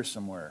over here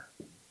somewhere,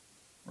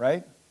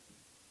 right?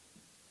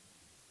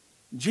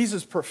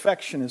 Jesus'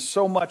 perfection is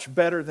so much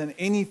better than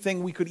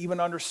anything we could even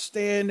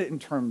understand in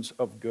terms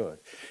of good.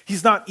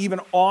 He's not even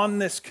on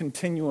this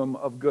continuum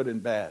of good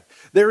and bad.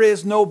 There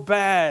is no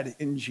bad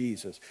in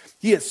Jesus.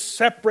 He is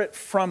separate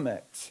from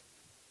it.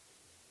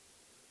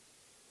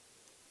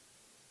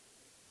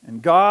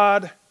 And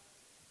God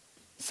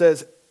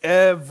says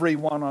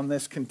everyone on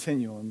this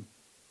continuum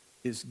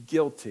is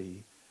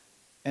guilty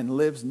and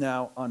lives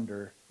now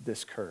under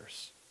this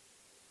curse.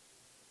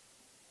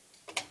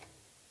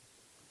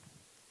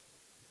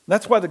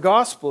 That's why the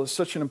gospel is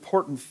such an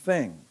important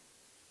thing.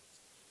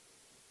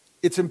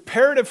 It's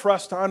imperative for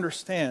us to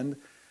understand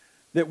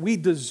that we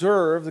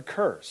deserve the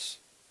curse.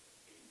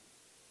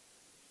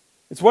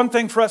 It's one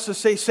thing for us to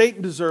say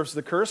Satan deserves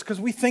the curse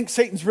because we think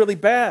Satan's really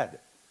bad.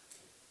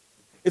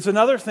 It's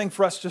another thing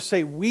for us to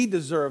say we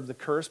deserve the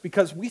curse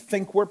because we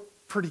think we're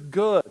pretty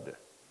good.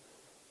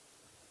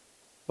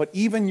 But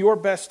even your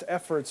best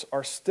efforts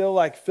are still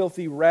like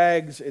filthy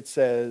rags, it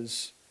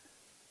says,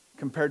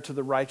 compared to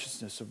the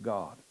righteousness of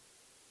God.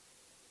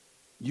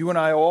 You and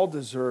I all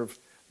deserve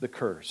the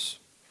curse.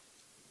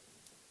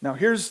 Now,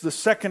 here's the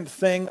second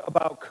thing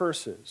about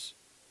curses.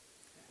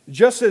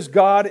 Just as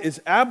God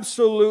is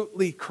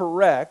absolutely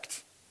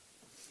correct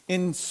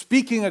in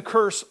speaking a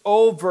curse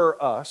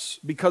over us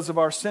because of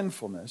our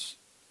sinfulness,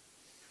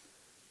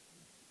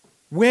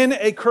 when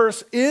a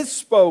curse is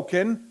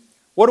spoken,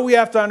 what do we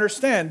have to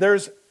understand?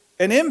 There's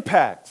an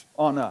impact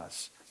on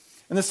us.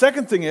 And the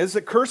second thing is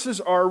that curses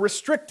are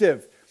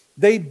restrictive.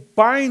 They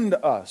bind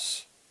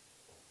us.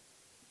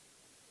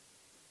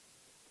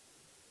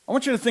 I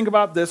want you to think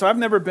about this. I've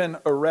never been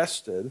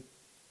arrested,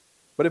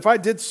 but if I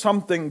did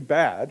something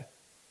bad,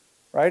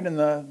 right, and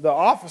the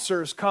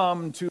officers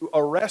come to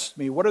arrest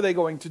me, what are they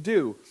going to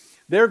do?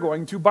 They're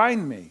going to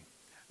bind me.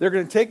 They're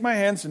going to take my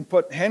hands and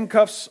put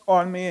handcuffs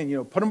on me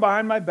and, put them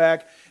behind my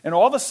back, and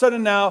all of a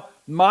sudden now,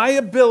 my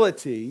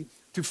ability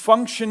to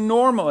function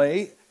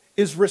normally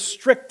is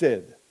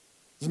restricted.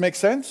 Does it make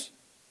sense?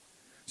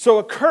 So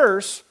a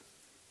curse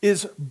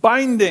is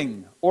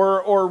binding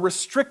or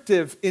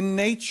restrictive in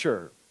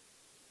nature.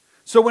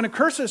 So when a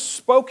curse is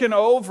spoken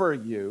over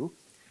you,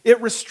 it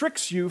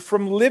restricts you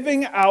from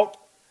living out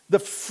the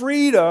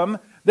freedom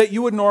that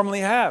you would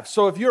normally have.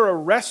 So if you're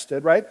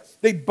arrested, right,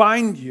 they'd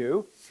bind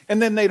you,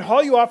 and then they'd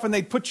haul you off and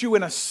they'd put you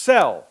in a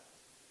cell,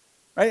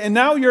 right? And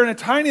now you're in a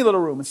tiny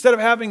little room. Instead of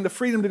having the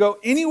freedom to go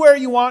anywhere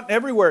you want,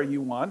 everywhere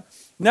you want,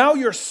 now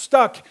you're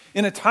stuck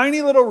in a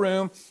tiny little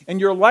room,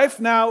 and your life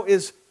now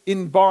is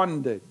in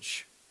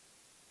bondage.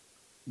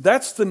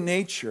 That's the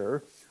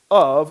nature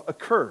of a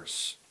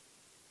curse.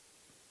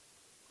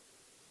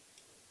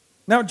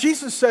 Now,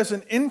 Jesus says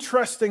an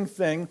interesting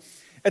thing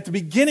at the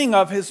beginning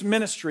of his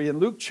ministry in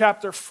Luke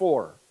chapter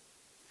 4.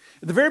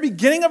 At the very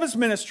beginning of his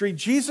ministry,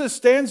 Jesus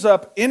stands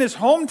up in his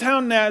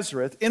hometown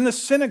Nazareth in the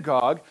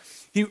synagogue.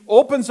 He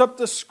opens up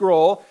the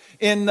scroll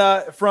in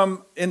the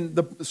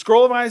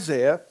scroll of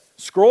Isaiah,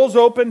 scrolls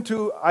open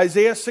to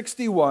Isaiah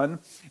 61,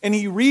 and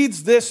he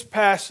reads this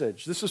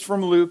passage. This is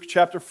from Luke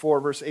chapter 4,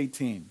 verse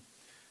 18.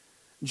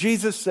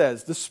 Jesus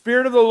says, "The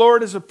Spirit of the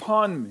Lord is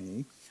upon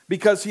me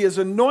because he has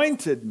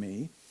anointed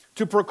me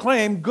to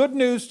proclaim good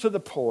news to the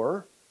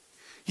poor.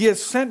 He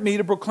has sent me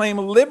to proclaim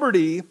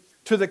liberty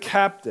to the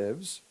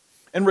captives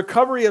and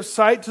recovery of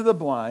sight to the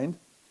blind,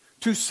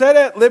 to set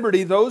at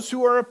liberty those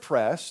who are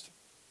oppressed,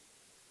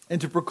 and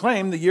to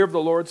proclaim the year of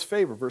the Lord's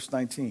favor." Verse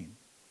 19.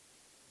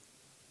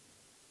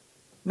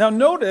 Now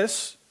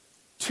notice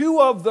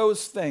two of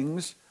those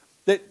things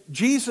that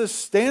Jesus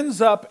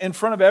stands up in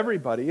front of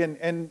everybody,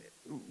 and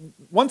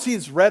once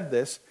he's read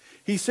this,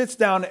 he sits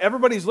down,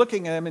 everybody's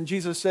looking at him, and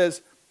Jesus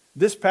says,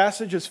 "This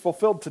passage is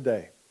fulfilled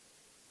today."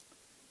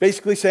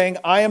 Basically saying,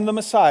 I am the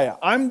Messiah.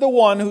 I'm the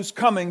one who's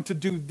coming to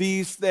do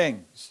these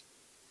things.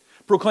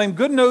 Proclaim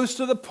good news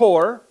to the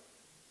poor,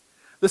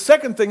 The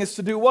second thing is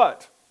to do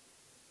what?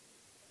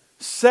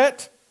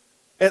 Set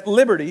at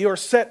liberty or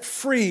set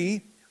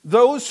free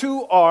those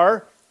who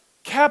are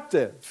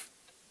captive.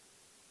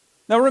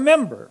 Now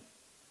remember,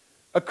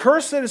 a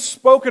curse that is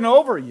spoken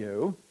over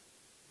you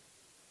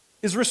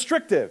is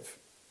restrictive.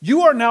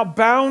 You are now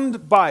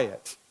bound by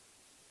it.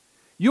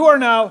 You are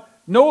now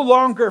no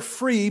longer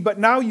free, but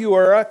now you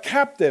are a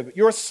captive.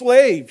 You're a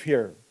slave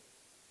here.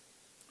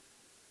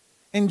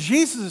 And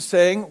Jesus is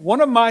saying,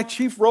 one of my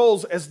chief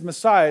roles as the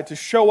Messiah to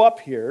show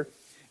up here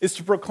is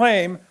to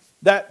proclaim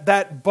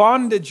that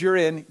bondage you're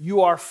in,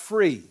 you are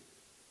free.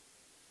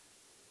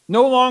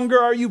 No longer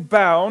are you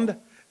bound.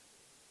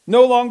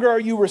 No longer are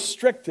you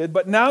restricted,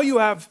 but now you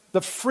have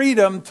the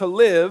freedom to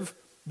live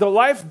the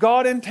life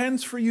God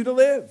intends for you to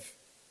live.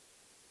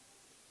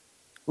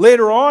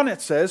 Later on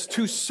it says,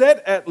 to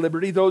set at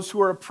liberty those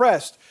who are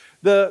oppressed.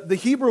 The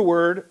Hebrew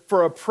word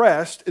for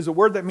oppressed is a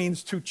word that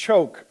means to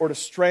choke or to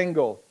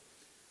strangle.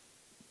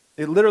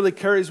 It literally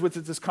carries with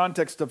it this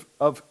context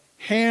of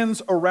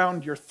hands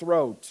around your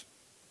throat.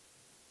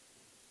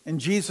 And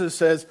Jesus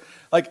says,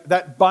 like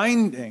that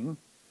binding,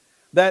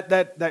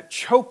 that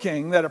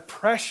choking, that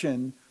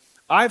oppression,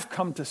 I've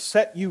come to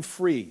set you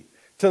free,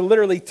 to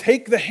literally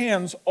take the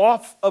hands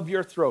off of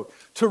your throat,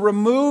 to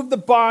remove the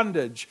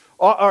bondage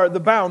or the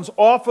bounds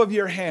off of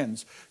your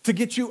hands, to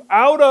get you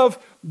out of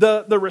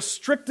the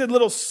restricted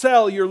little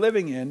cell you're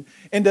living in,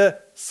 and to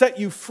set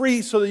you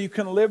free so that you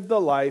can live the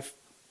life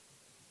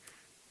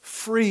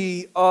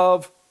free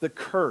of the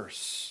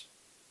curse.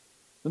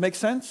 Does that make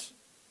sense?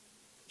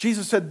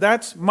 Jesus said,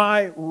 that's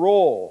my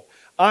role.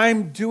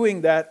 I'm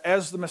doing that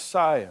as the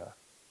Messiah.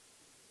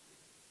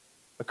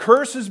 A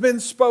curse has been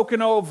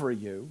spoken over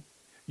you.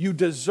 You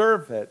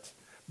deserve it.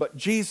 But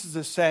Jesus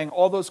is saying,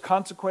 all those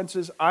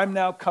consequences, I'm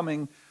now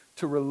coming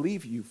to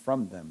relieve you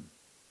from them.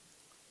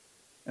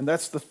 And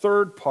that's the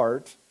third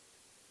part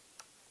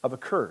of a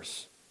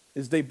curse,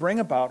 is they bring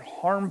about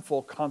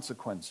harmful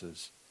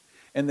consequences.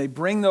 And they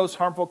bring those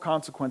harmful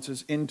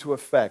consequences into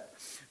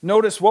effect.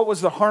 Notice, what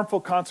was the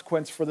harmful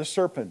consequence for the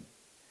serpent?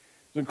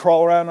 He was going to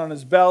crawl around on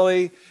his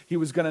belly. He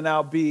was going to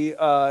now be,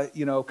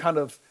 kind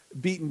of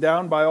beaten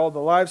down by all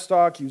the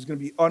livestock. He was going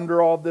to be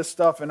under all this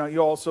stuff. And he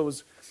also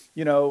was,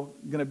 going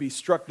to be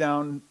struck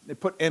down. They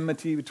put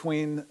enmity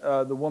between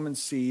the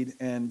woman's seed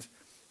and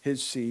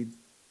his seed.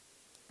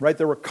 Right?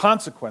 There were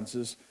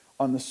consequences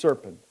on the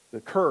serpent. The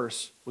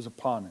curse was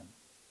upon him.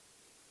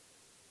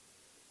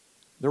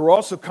 There were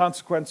also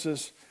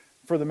consequences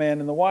for the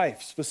man and the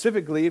wife.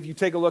 Specifically, if you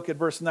take a look at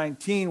verse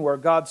 19, where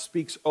God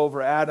speaks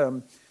over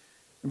Adam,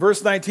 in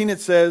verse 19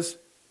 it says,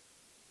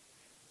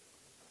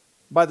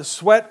 by the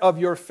sweat of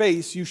your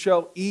face you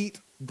shall eat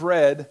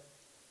bread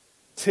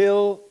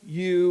till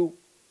you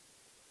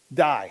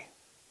die,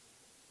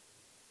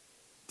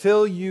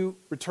 till you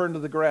return to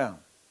the ground.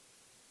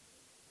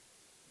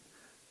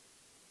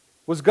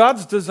 Was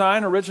God's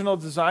original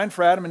design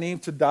for Adam and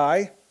Eve to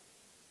die?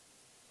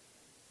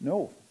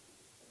 No.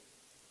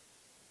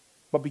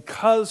 But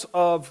because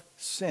of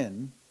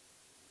sin,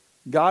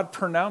 God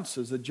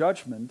pronounces a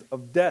judgment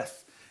of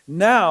death.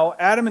 Now,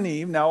 Adam and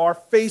Eve are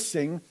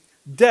facing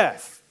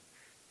death.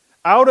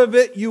 Out of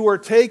it you were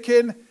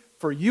taken,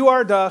 for you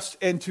are dust,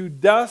 and to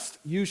dust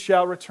you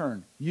shall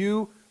return.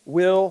 You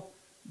will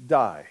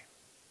die.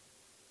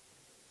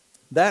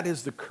 That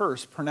is the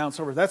curse pronounced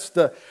over. That's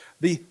the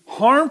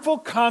harmful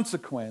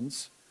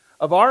consequence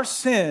of our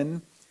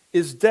sin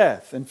is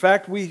death. In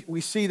fact, we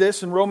see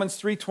this in Romans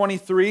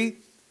 3:23.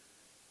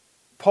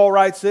 Paul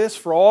writes this,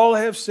 for all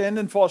have sinned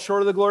and fall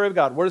short of the glory of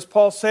God. What is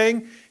Paul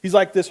saying? He's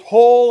like this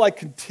whole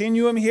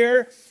continuum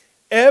here.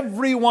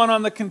 Everyone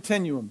on the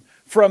continuum,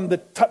 from the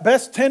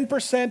best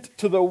 10%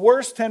 to the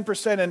worst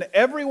 10%, and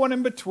everyone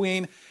in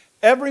between,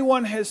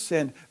 everyone has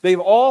sinned. They've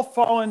all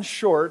fallen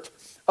short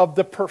of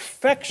the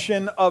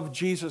perfection of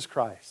Jesus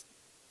Christ.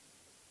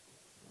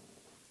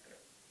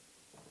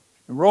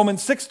 In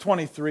Romans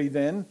 6:23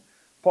 then,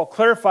 Paul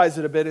clarifies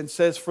it a bit and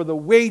says, for the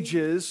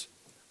wages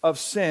of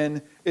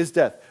sin is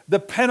death. The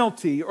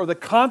penalty or the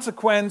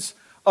consequence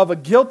of a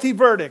guilty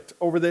verdict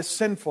over this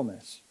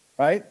sinfulness,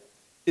 right,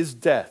 is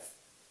death.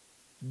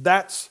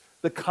 That's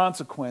the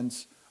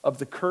consequence of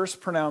the curse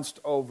pronounced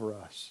over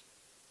us.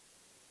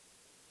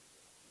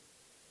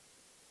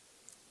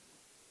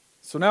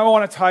 So now I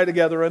want to tie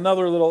together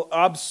another little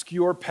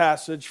obscure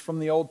passage from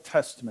the Old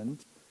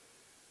Testament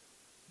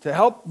to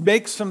help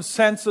make some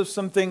sense of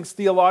some things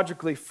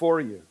theologically for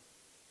you.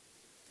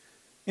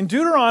 In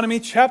Deuteronomy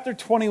chapter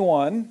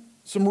 21,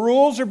 some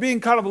rules are being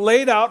kind of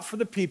laid out for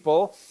the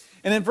people.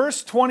 And in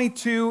verse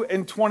 22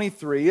 and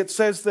 23, it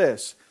says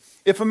this: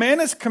 if a man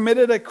has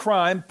committed a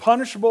crime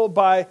punishable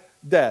by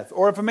death,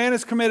 or if a man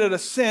has committed a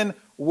sin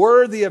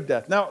worthy of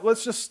death. Now,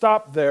 let's just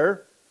stop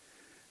there.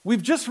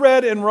 We've just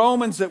read in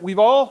Romans that we've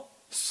all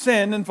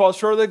sinned and fall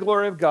short of the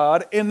glory of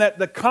God, and that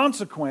the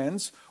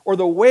consequence or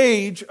the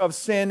wage of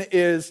sin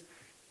is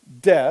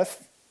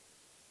death.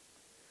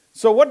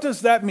 So what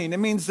does that mean? It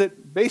means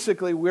that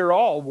basically we're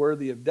all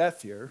worthy of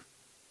death here.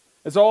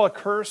 It's all a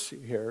curse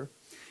here.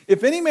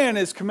 If any man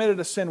has committed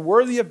a sin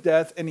worthy of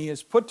death, and he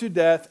is put to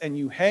death, and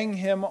you hang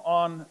him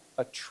on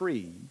a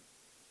tree,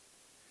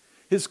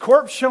 his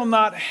corpse shall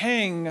not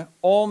hang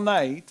all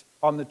night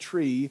on the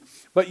tree,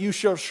 but you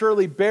shall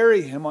surely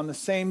bury him on the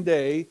same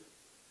day.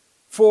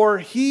 For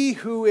he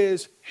who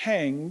is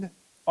hanged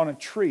on a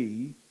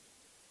tree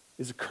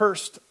is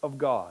accursed of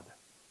God.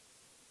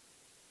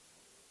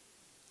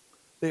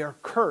 They are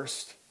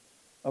cursed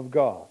of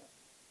God.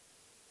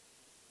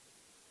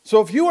 So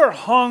if you are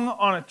hung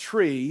on a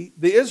tree,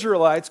 the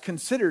Israelites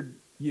considered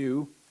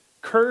you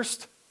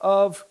cursed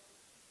of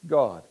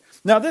God.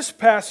 Now this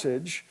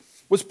passage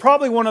was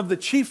probably one of the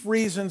chief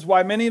reasons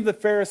why many of the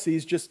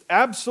Pharisees just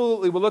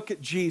absolutely will look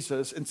at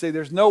Jesus and say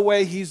there's no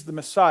way he's the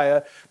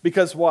Messiah.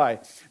 Because why?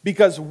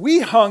 Because we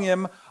hung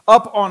him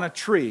up on a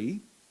tree,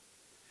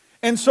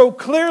 and so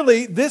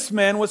clearly this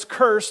man was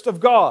cursed of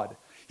God.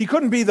 He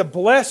couldn't be the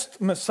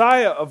blessed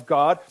Messiah of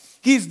God.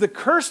 He's the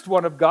cursed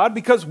one of God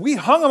because we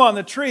hung him on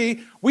the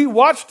tree. We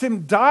watched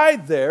him die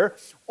there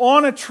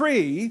on a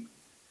tree.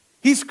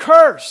 He's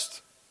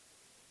cursed.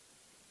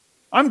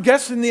 I'm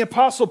guessing the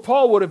Apostle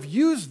Paul would have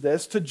used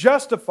this to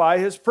justify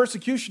his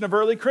persecution of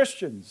early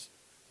Christians.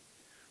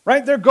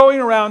 Right? They're going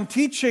around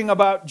teaching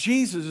about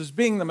Jesus as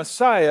being the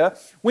Messiah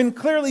when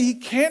clearly he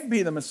can't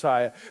be the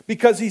Messiah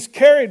because he's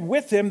carried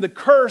with him the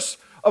curse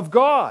of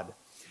God.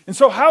 And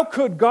so how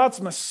could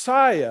God's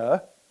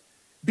Messiah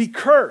be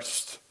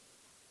cursed?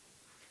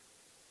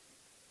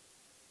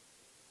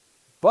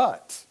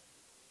 But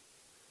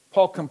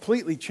Paul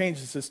completely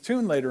changes his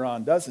tune later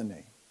on, doesn't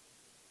he?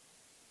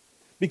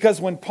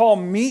 Because when Paul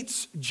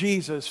meets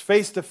Jesus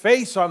face to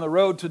face on the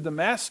road to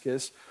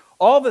Damascus,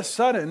 all of a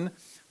sudden,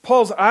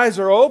 Paul's eyes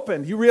are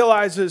opened. He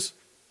realizes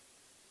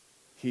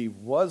he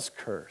was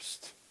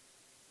cursed.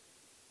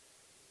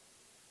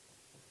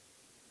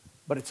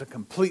 But it's a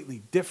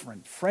completely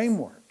different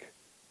framework.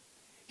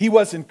 He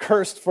wasn't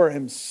cursed for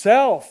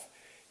himself.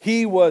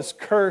 He was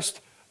cursed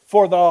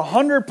for the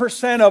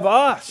 100% of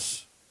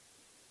us.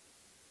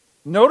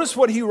 Notice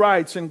what he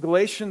writes in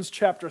Galatians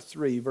chapter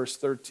 3, verse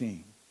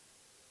 13.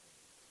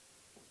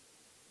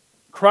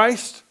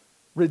 Christ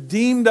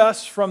redeemed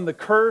us from the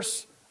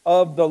curse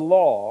of the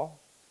law,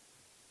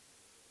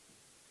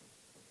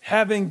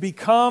 having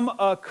become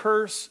a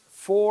curse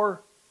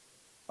for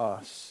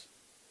us.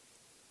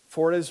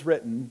 For it is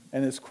written,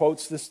 and this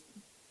quotes this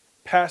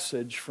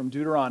passage from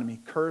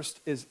Deuteronomy,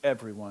 cursed is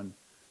everyone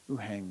who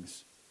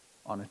hangs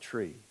on a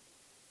tree.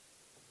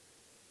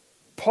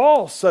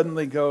 Paul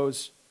suddenly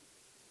goes,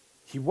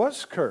 he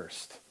was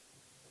cursed.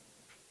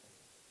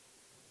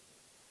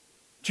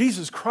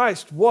 Jesus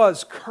Christ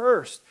was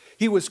cursed.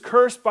 He was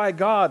cursed by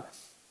God,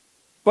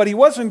 but he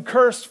wasn't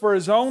cursed for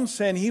his own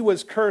sin. He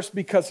was cursed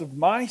because of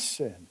my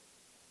sin.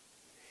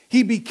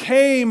 He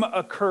became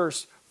a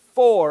curse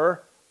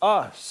for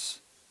us,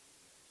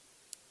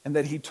 and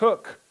that he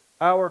took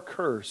our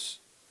curse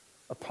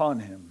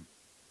upon him.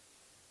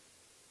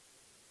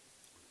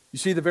 You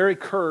see, the very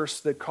curse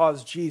that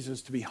caused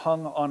Jesus to be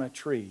hung on a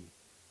tree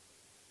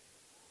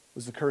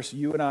was the curse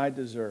you and I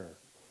deserve.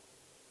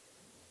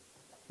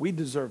 We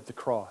deserved the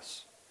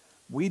cross.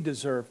 We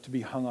deserved to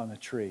be hung on a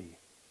tree.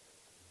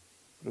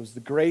 But it was the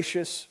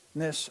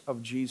graciousness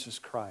of Jesus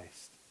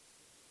Christ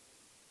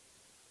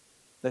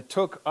that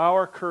took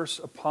our curse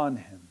upon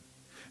him.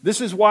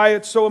 This is why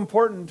it's so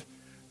important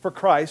for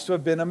Christ to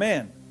have been a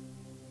man.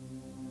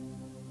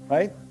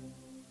 Right?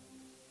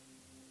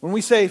 When we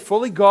say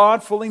fully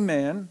God, fully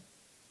man,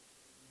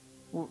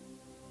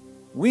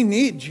 we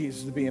need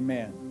Jesus to be a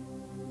man.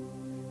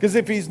 Because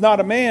if he's not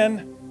a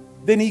man,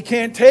 then he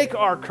can't take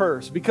our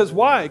curse. Because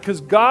why? Because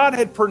God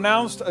had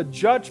pronounced a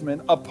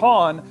judgment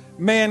upon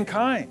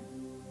mankind.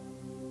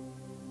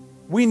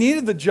 We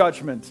needed the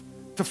judgment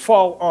to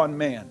fall on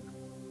man.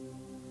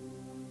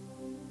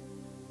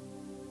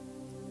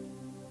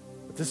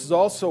 But this is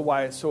also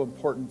why it's so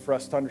important for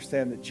us to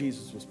understand that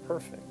Jesus was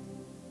perfect.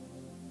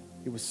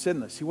 He was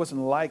sinless. He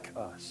wasn't like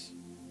us.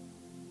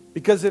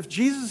 Because if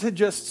Jesus had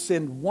just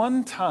sinned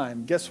one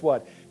time, guess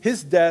what?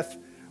 His death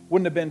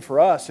wouldn't have been for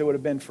us. It would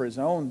have been for his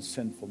own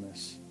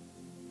sinfulness.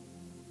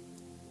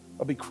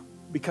 But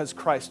because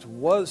Christ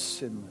was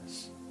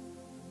sinless,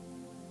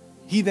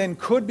 he then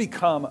could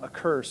become a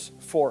curse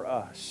for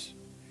us.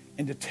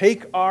 And to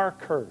take our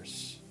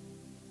curse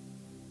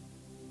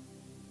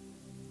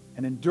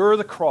and endure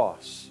the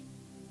cross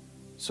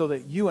so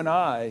that you and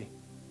I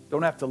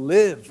don't have to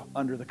live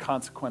under the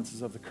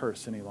consequences of the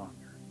curse any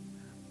longer.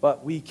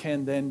 But we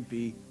can then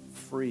be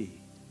free.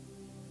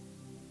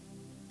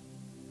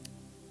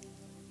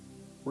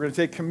 We're going to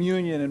take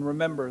communion and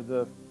remember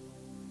the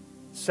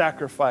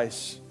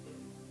sacrifice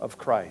of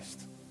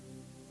Christ.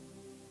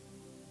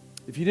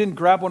 If you didn't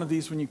grab one of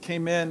these when you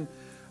came in,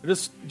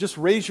 just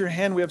raise your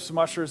hand. We have some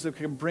ushers that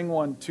can bring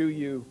one to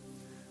you.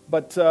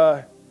 But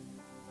why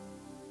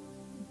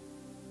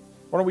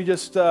don't we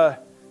just...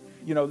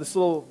 this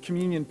little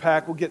communion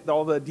pack, we'll get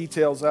all the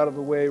details out of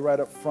the way right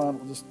up front.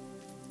 We'll just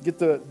get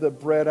the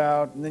bread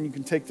out, and then you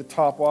can take the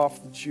top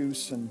off the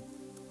juice and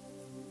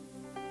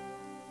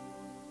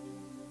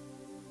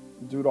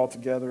do it all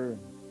together.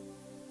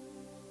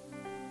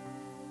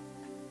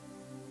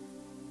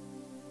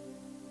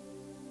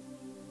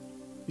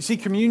 You see,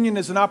 communion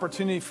is an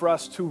opportunity for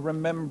us to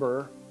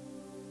remember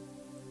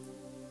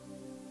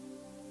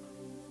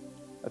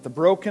that the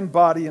broken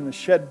body and the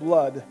shed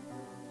blood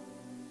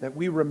that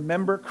we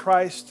remember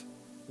Christ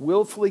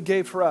willfully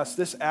gave for us,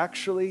 this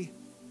actually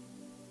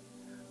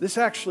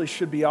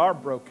should be our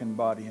broken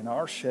body and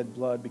our shed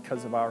blood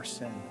because of our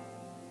sin.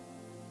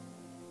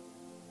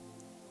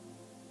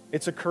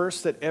 It's a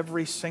curse that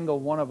every single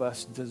one of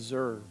us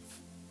deserve.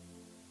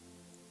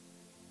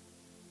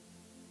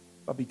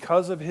 But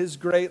because of His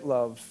great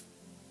love,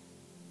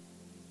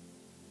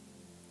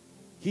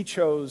 He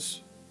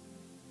chose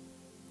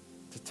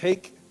to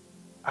take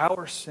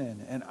our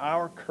sin and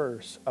our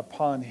curse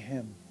upon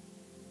Him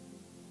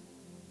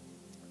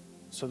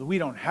so that we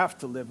don't have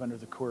to live under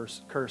the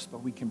curse,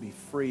 but we can be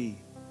free.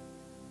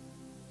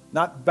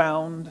 Not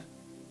bound,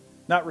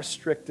 not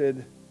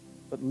restricted,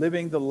 but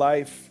living the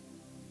life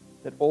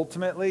that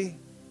ultimately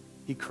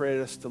He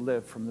created us to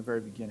live from the very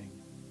beginning.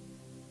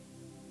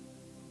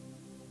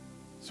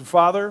 So,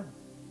 Father,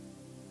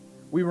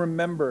 we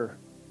remember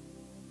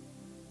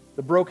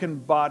the broken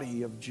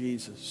body of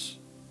Jesus.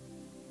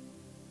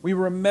 We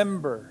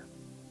remember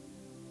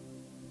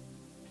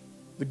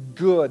the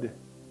good,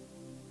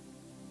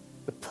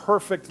 the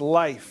perfect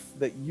life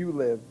that You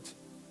lived.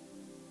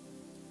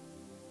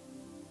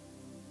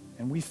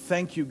 And we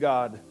thank You,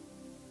 God,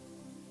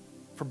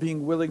 for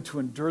being willing to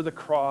endure the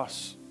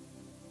cross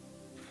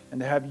and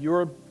to have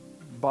Your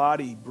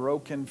body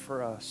broken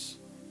for us.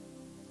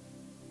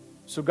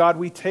 So, God,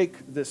 we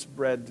take this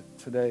bread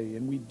today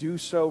and we do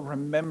so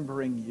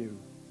remembering You,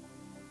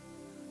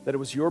 that it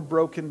was Your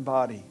broken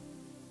body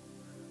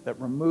that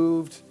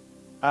removed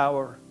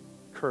our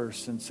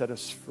curse and set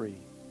us free.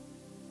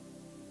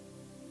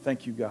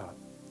 Thank You, God.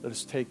 Let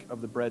us take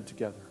of the bread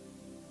together.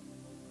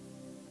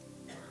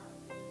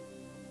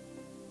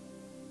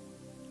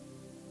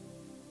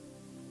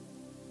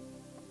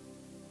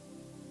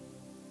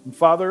 And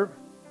Father,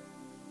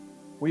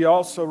 we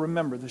also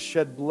remember the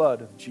shed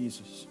blood of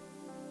Jesus.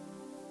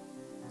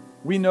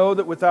 We know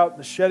that without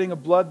the shedding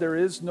of blood, there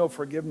is no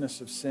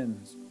forgiveness of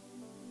sins.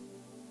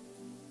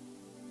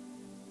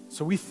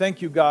 So we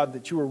thank You, God,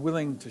 that You were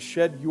willing to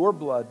shed Your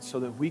blood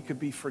so that we could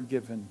be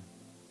forgiven.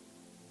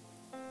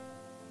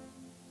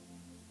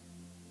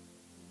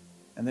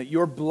 And that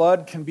Your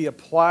blood can be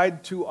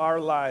applied to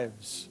our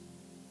lives,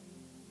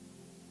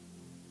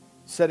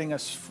 setting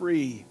us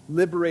free,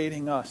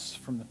 liberating us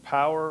from the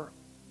power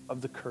of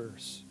the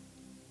curse.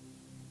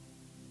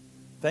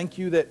 Thank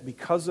You that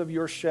because of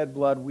Your shed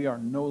blood, we are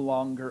no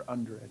longer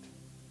under it,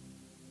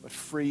 but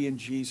free in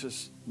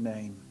Jesus'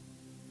 name.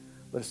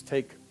 Let us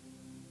take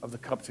of the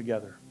cup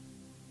together.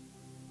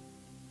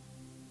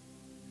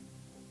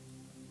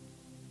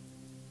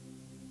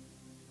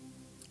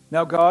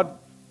 Now, God,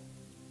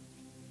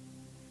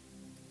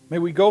 may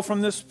we go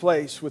from this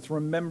place with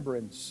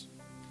remembrance.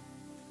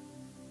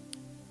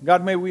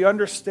 God, may we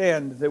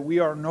understand that we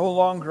are no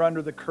longer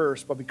under the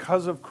curse, but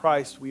because of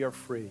Christ we are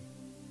free.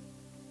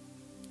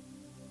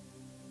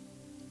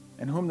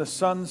 And whom the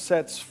Son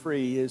sets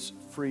free is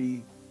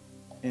free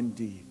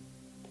indeed.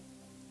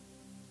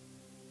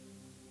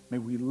 May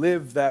we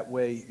live that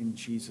way in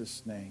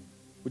Jesus' name.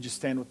 Would you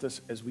stand with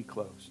us as we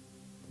close?